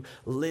one who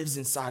lives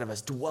inside of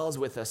us, dwells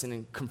with us,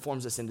 and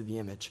conforms us into the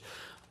image.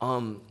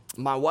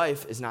 My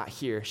wife is not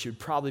here. She would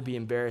probably be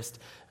embarrassed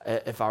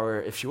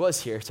if she was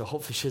here, so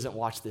hopefully she doesn't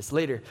watch this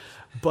later.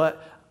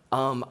 But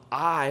when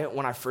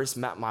I first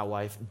met my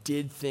wife,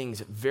 did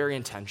things very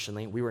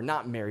intentionally. We were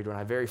not married when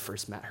I very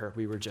first met her.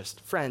 We were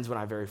just friends when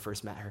I very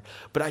first met her.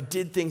 But I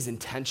did things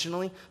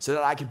intentionally so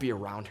that I could be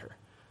around her.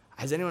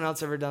 Has anyone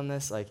else ever done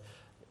this? Like,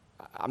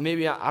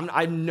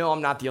 I know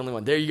I'm not the only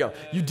one. There you go.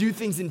 You do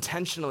things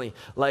intentionally.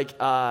 Like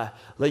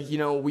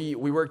we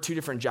worked 2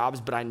 different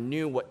jobs, but I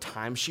knew what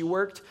time she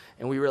worked,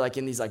 and we were like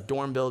in these like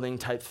dorm building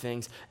type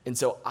things. And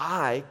so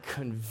I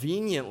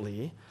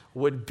conveniently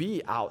would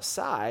be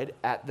outside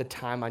at the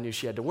time I knew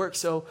she had to work.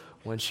 So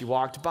when she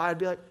walked by, I'd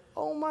be like,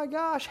 oh my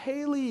gosh,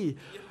 Haley,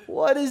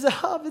 what is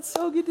up? It's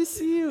so good to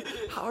see you.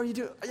 How are you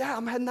doing? Yeah,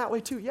 I'm heading that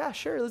way too. Yeah,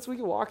 sure, we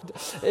can walk.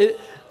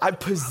 I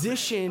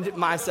positioned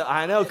myself.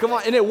 I know, come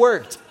on, and it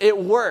worked. It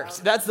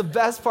worked. That's the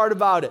best part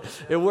about it.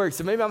 It worked.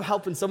 So maybe I'm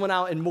helping someone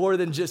out in more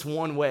than just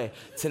one way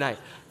tonight.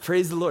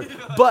 Praise the Lord.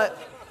 But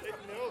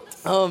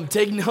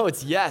take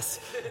notes, yes.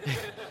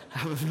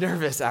 I'm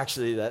nervous,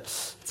 actually, that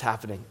it's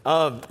happening.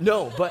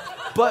 No,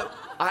 but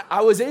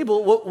I was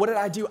able, what did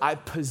I do? I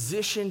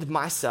positioned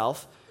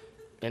myself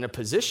in a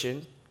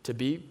position to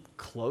be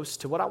close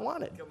to what I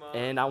wanted.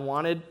 And I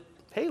wanted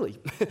Haley.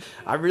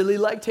 I really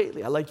liked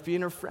Haley. I liked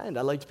being her friend.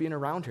 I liked being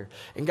around her.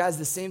 And guys,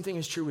 the same thing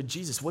is true with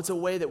Jesus. What's a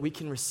way that we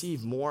can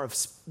receive more of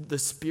the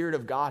Spirit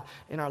of God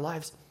in our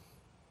lives?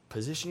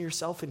 Position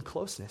yourself in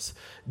closeness.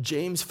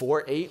 James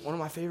 4:8, one of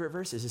my favorite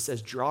verses, it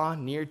says, draw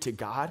near to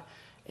God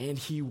and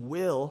he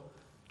will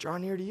draw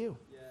near to you.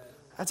 Yes.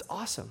 That's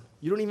awesome.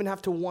 You don't even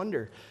have to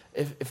wonder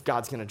if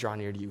God's going to draw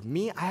near to you.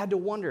 Me, I had to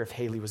wonder if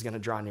Haley was going to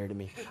draw near to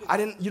me.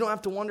 You don't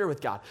have to wonder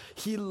with God.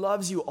 He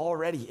loves you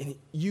already, and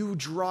you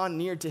draw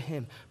near to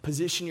him.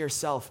 Position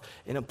yourself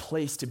in a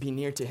place to be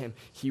near to him.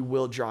 He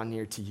will draw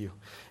near to you.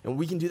 And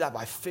we can do that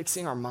by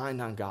fixing our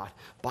mind on God,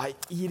 by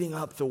eating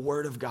up the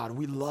word of God.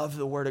 We love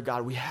the word of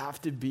God. We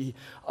have to be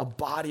a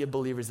body of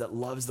believers that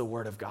loves the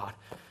word of God.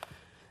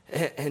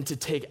 And to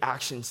take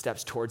action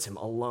steps towards him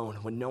alone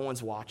when no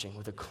one's watching,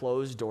 with a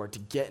closed door, to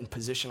get and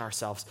position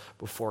ourselves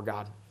before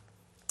God.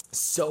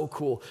 So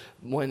cool.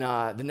 When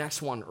the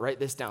next one, write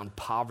this down,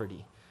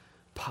 poverty.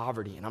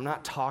 And I'm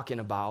not talking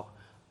about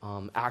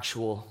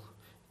actual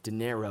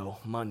dinero,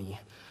 money.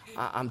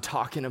 I'm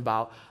talking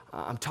about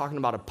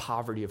a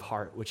poverty of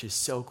heart, which is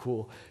so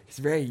cool.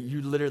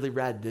 You literally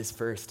read this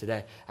verse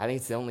today. I think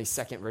it's the only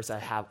second verse I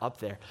have up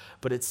there,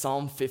 but it's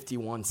Psalm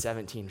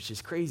 51:17, which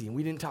is crazy. And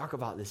we didn't talk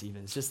about this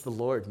even. It's just the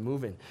Lord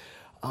moving.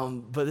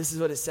 But this is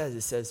what it says.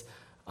 It says,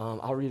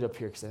 I'll read it up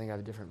here because I think I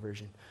have a different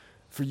version.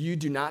 For you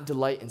do not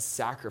delight in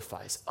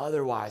sacrifice,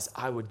 otherwise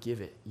I would give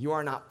it. You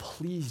are not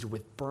pleased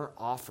with burnt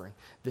offering.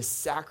 The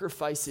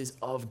sacrifices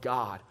of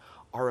God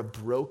are a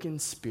broken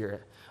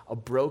spirit, a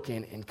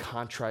broken and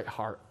contrite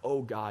heart.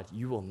 Oh God,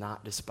 you will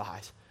not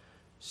despise.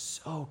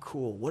 So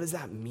cool. What does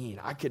that mean?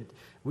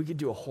 We could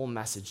do a whole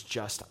message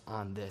just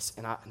on this,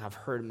 and I've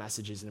heard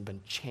messages and have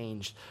been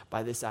changed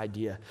by this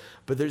idea.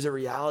 But there's a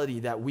reality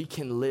that we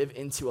can live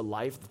into a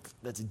life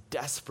that's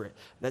desperate,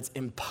 that's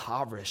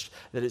impoverished,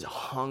 that is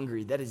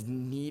hungry, that is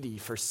needy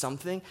for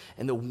something,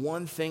 and the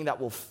one thing that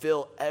will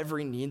fill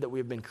every need that we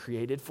have been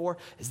created for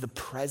is the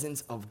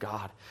presence of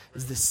God,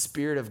 is the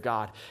Spirit of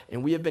God.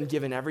 And we have been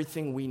given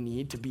everything we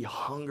need to be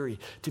hungry,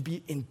 to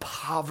be in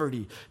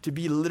poverty, to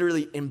be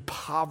literally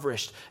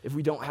impoverished if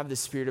we don't have the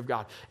Spirit of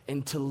God,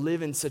 and to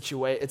live in such a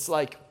way. It's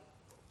like,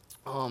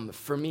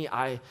 for me,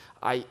 I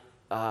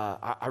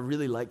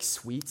really like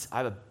sweets. I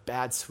have a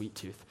bad sweet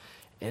tooth.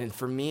 And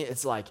for me,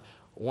 it's like,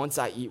 once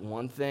I eat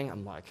one thing,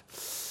 I'm like,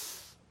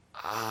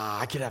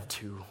 I could have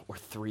 2 or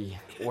 3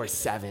 or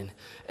 7.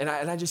 And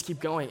I just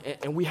keep going.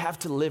 And we have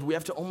to live. We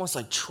have to almost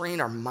like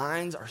train our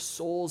minds, our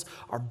souls,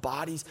 our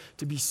bodies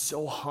to be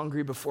so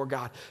hungry before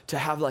God, to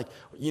have like,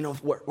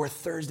 where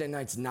Thursday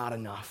night's not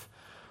enough.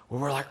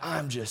 Where we're like,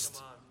 I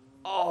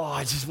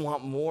just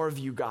want more of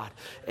you, God.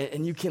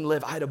 And you can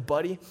live. I had a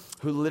buddy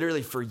who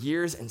literally for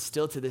years and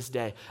still to this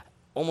day,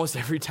 almost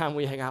every time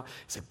we hang out,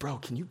 he's like, bro,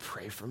 can you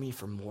pray for me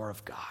for more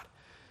of God?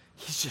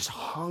 He's just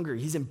hungry.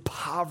 He's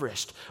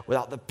impoverished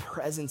without the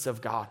presence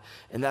of God.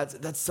 And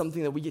that's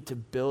something that we get to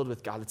build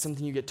with God. It's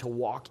something you get to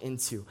walk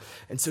into.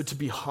 And so to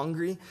be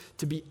hungry,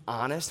 to be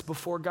honest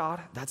before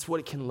God, that's what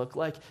it can look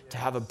like. Yes. To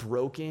have a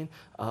broken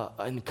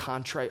and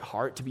contrite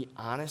heart, to be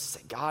honest.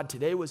 Say, God,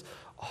 today was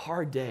a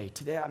hard day.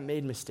 Today I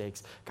made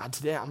mistakes. God,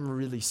 today I'm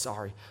really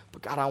sorry.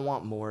 But God, I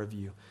want more of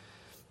you.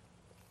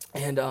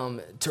 And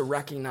to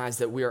recognize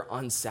that we are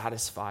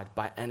unsatisfied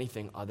by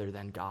anything other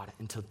than God,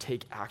 and to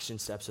take action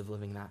steps of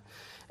living that.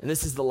 And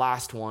this is the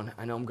last one.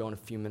 I know I'm going a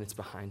few minutes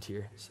behind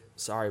here.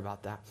 Sorry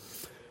about that.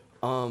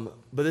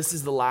 But this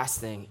is the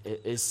last thing,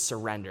 is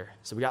surrender.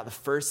 So we got the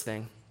first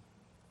thing.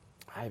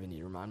 I even need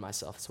to remind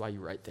myself. That's why you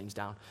write things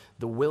down.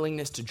 The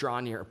willingness to draw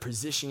near, or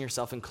position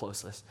yourself in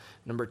closeness.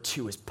 Number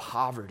 2 is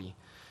poverty.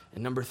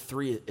 And number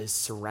 3 is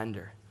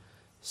surrender.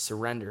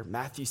 Surrender.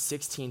 Matthew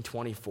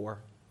 16:24.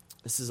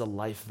 This is a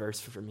life verse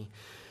for me.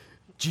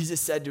 Jesus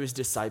said to his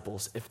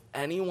disciples, if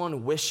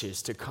anyone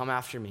wishes to come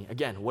after me,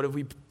 again, what have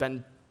we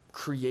been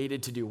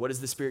created to do? What does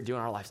the Spirit do in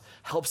our lives?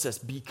 Helps us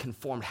be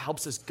conformed,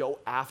 helps us go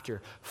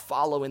after,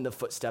 follow in the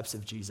footsteps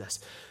of Jesus.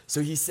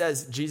 So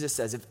Jesus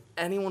says, if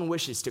anyone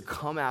wishes to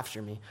come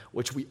after me,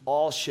 which we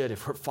all should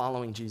if we're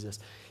following Jesus,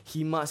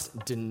 he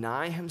must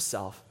deny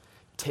himself,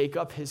 take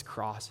up his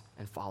cross,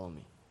 and follow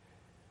me.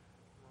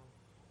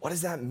 What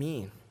does that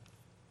mean?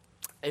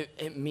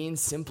 It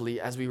means simply,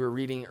 as we were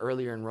reading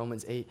earlier in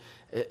Romans 8,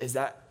 is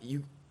that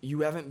you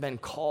haven't been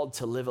called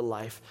to live a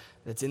life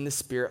that's in the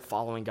spirit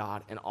following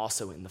God and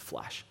also in the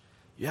flesh.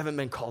 You haven't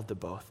been called to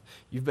both.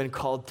 You've been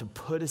called to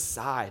put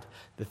aside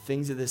the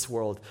things of this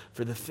world,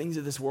 for the things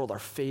of this world are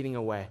fading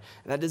away.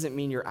 And that doesn't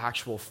mean your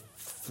actual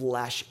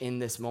flesh in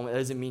this moment. That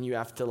doesn't mean you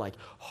have to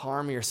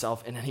harm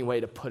yourself in any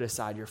way to put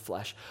aside your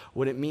flesh.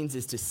 What it means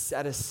is to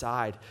set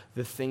aside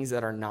the things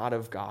that are not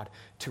of God,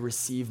 to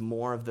receive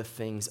more of the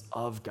things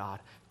of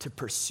God, to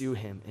pursue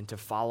him and to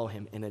follow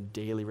him in a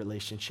daily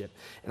relationship.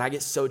 And I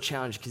get so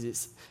challenged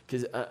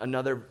because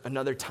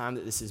another time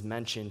that this is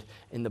mentioned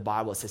in the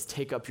Bible, it says,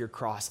 take up your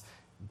cross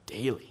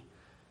daily.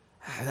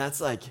 And that's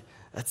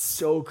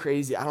so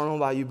crazy. I don't know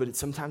about you, but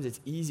sometimes it's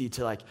easy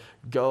to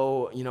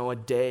go, a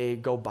day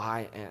go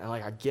by and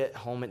I get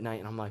home at night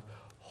and I'm like,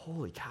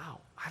 holy cow,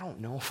 I don't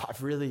know if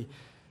I've really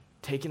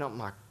taken up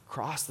my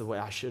cross the way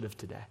I should have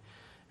today.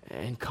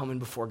 And coming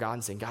before God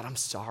and saying, God, I'm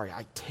sorry.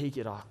 I take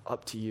it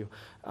up to you.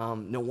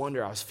 No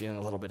wonder I was feeling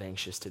a little bit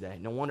anxious today.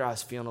 No wonder I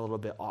was feeling a little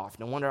bit off.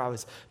 No wonder I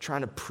was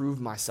trying to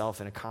prove myself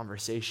in a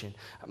conversation.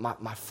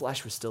 My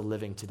flesh was still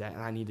living today,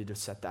 and I needed to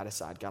set that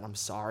aside. God, I'm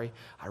sorry.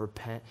 I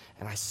repent,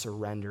 and I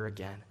surrender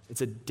again.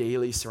 It's a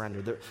daily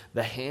surrender.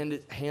 The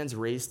hands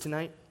raised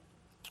tonight,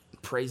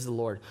 praise the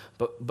Lord.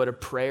 But a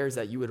prayer is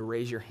that you would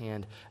raise your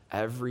hand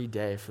every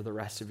day for the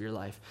rest of your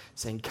life,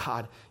 saying,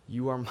 God,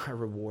 you are my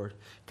reward.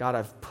 God,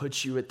 I've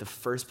put you at the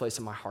first place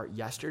in my heart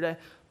yesterday,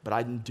 but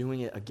I'm doing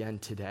it again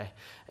today.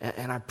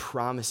 And I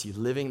promise you,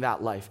 living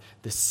that life,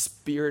 the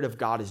Spirit of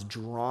God is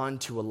drawn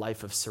to a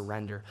life of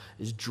surrender,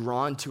 is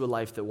drawn to a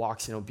life that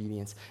walks in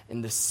obedience,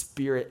 and the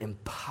Spirit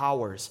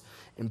empowers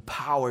and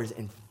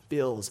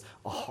fills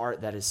a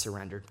heart that is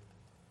surrendered.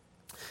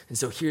 And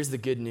so here's the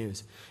good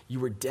news. You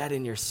were dead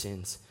in your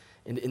sins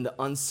and in the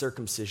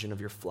uncircumcision of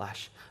your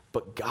flesh,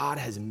 but God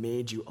has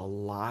made you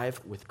alive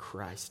with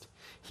Christ.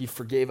 He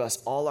forgave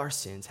us all our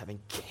sins, having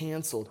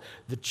canceled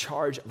the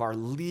charge of our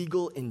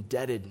legal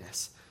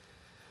indebtedness,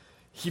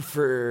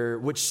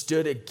 which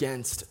stood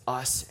against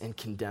us and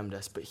condemned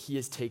us, but he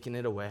has taken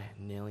it away,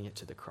 nailing it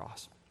to the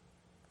cross.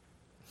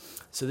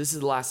 So this is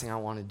the last thing I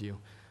want to do.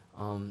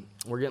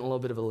 We're getting a little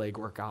bit of a leg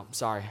workout.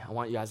 Sorry, I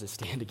want you guys to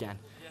stand again.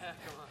 Yeah,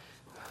 come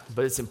on.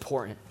 But it's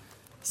important.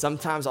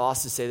 Sometimes I'll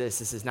also say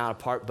this is not a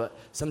part, but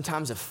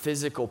sometimes a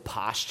physical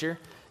posture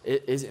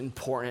is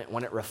important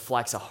when it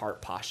reflects a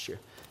heart posture.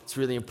 It's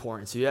really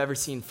important. So you ever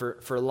seen, for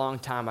a long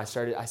time, I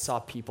saw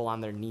people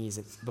on their knees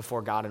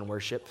before God in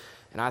worship,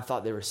 and I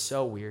thought they were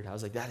so weird. I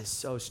was like, that is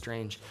so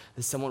strange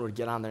that someone would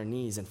get on their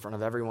knees in front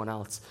of everyone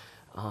else.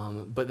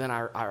 But then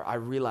I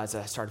realized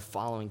that I started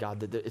following God,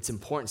 that it's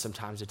important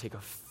sometimes to take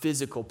a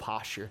physical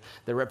posture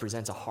that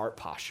represents a heart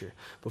posture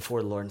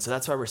before the Lord. And so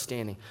that's why we're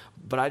standing.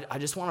 But I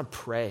just want to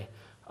pray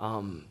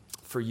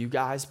for you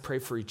guys, pray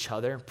for each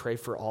other, pray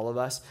for all of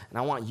us. And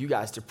I want you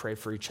guys to pray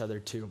for each other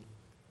too.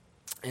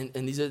 And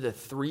these are the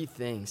three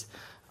things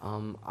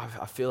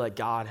I feel like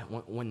God,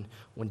 when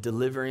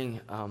delivering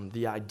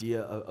the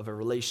idea of a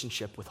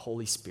relationship with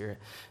Holy Spirit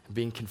and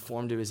being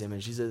conformed to his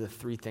image, these are the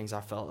three things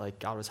I felt like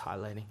God was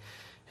highlighting,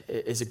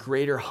 is a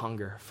greater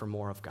hunger for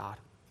more of God.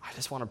 I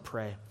just want to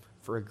pray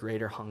for a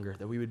greater hunger,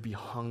 that we would be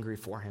hungry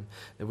for him,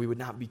 that we would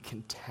not be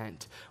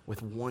content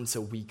with once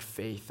a week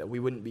faith, that we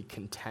wouldn't be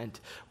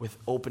content with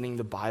opening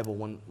the Bible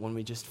when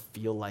we just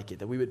feel like it,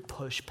 that we would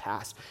push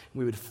past, and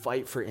we would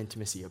fight for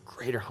intimacy, a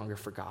greater hunger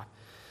for God,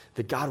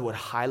 that God would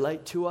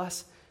highlight to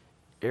us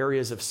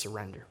areas of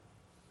surrender.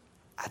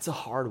 That's a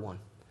hard one,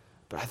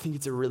 but I think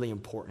it's a really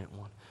important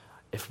one.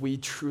 If we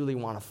truly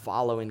want to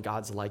follow in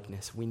God's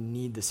likeness, we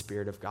need the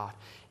Spirit of God.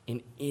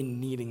 And in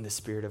needing the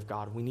Spirit of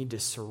God, we need to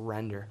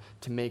surrender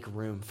to make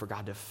room for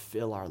God to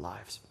fill our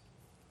lives.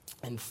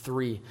 And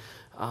three,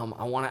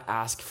 I want to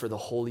ask for the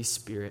Holy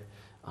Spirit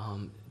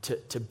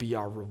to be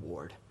our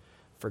reward,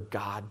 for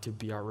God to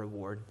be our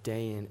reward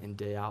day in and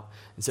day out.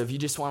 And so if you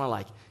just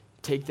want to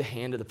take the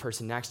hand of the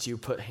person next to you,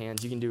 put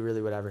hands, you can do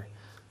really whatever.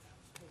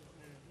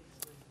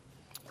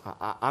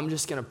 I'm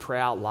just going to pray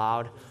out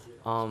loud.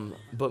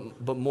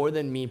 But more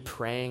than me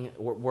praying,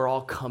 we're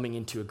all coming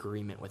into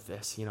agreement with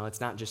this. You know, it's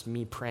not just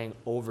me praying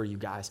over you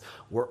guys.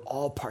 We're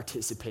all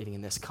participating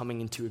in this, coming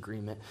into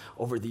agreement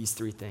over these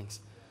three things.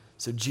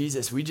 So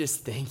Jesus, we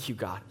just thank you,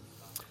 God.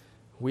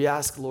 We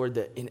ask, Lord,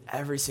 that in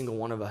every single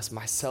one of us,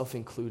 myself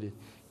included,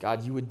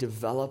 God, you would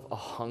develop a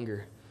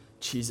hunger,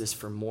 Jesus,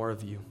 for more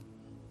of you.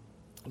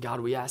 God,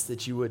 we ask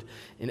that you would,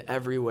 in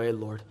every way,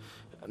 Lord,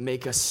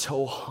 make us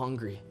so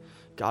hungry,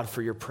 God,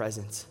 for your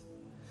presence.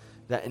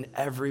 That in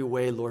every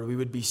way, Lord, we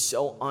would be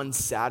so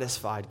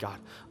unsatisfied, God,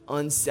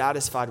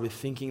 unsatisfied with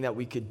thinking that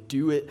we could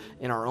do it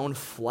in our own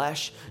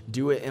flesh,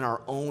 do it in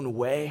our own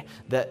way,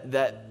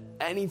 that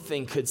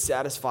anything could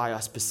satisfy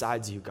us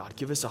besides you, God.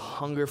 Give us a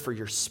hunger for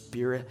your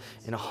Spirit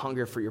and a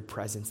hunger for your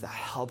presence that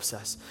helps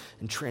us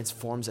and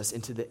transforms us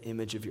into the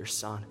image of your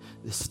Son,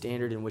 the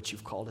standard in which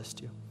you've called us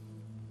to.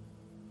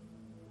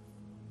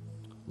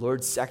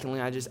 Lord, secondly,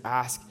 I just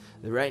ask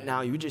that right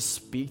now you would just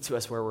speak to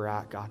us where we're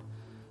at, God.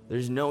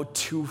 There's no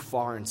too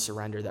far in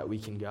surrender that we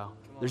can go.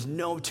 There's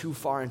no too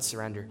far in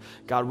surrender.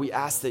 God, we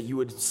ask that you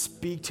would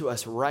speak to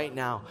us right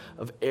now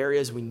of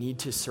areas we need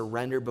to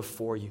surrender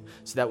before you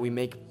so that we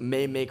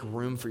may make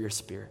room for your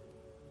Spirit.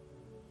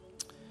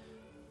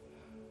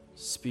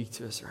 Speak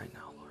to us right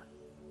now, Lord.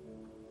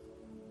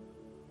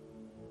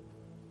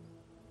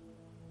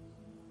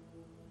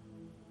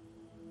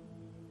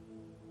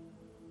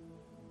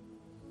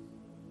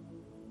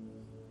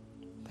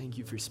 Thank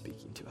you for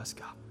speaking to us,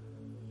 God.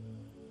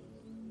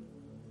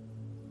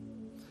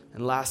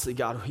 And lastly,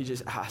 God, we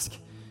just ask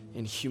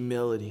in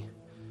humility,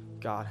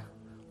 God,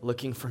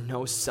 looking for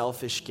no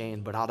selfish gain,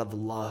 but out of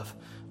love,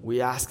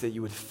 we ask that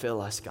you would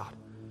fill us, God.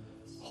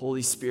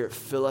 Holy Spirit,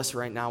 fill us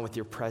right now with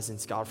your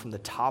presence, God, from the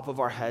top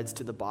of our heads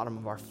to the bottom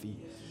of our feet.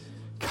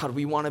 God,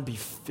 we want to be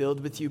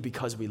filled with you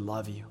because we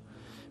love you,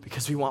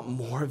 because we want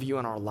more of you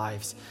in our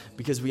lives,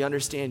 because we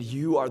understand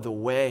you are the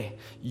way,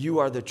 you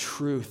are the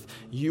truth,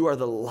 you are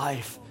the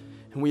life.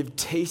 And we've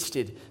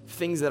tasted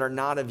things that are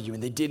not of you,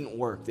 and they didn't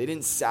work. They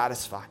didn't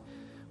satisfy,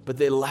 but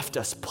they left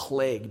us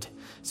plagued.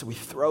 So we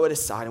throw it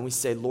aside and we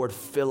say, Lord,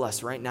 fill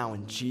us right now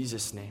in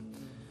Jesus' name.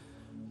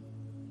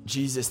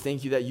 Jesus,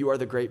 thank you that you are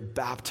the great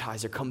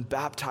baptizer. Come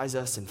baptize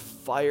us in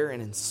fire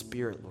and in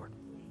spirit, Lord.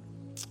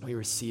 We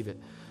receive it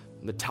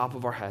from the top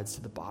of our heads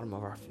to the bottom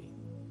of our feet.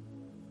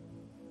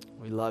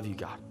 We love you,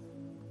 God.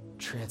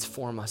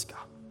 Transform us,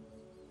 God.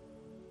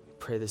 We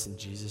pray this in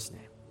Jesus'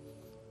 name.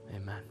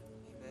 Amen.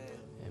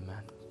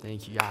 Amen.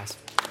 Thank you, guys.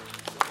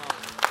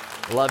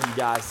 Love you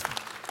guys.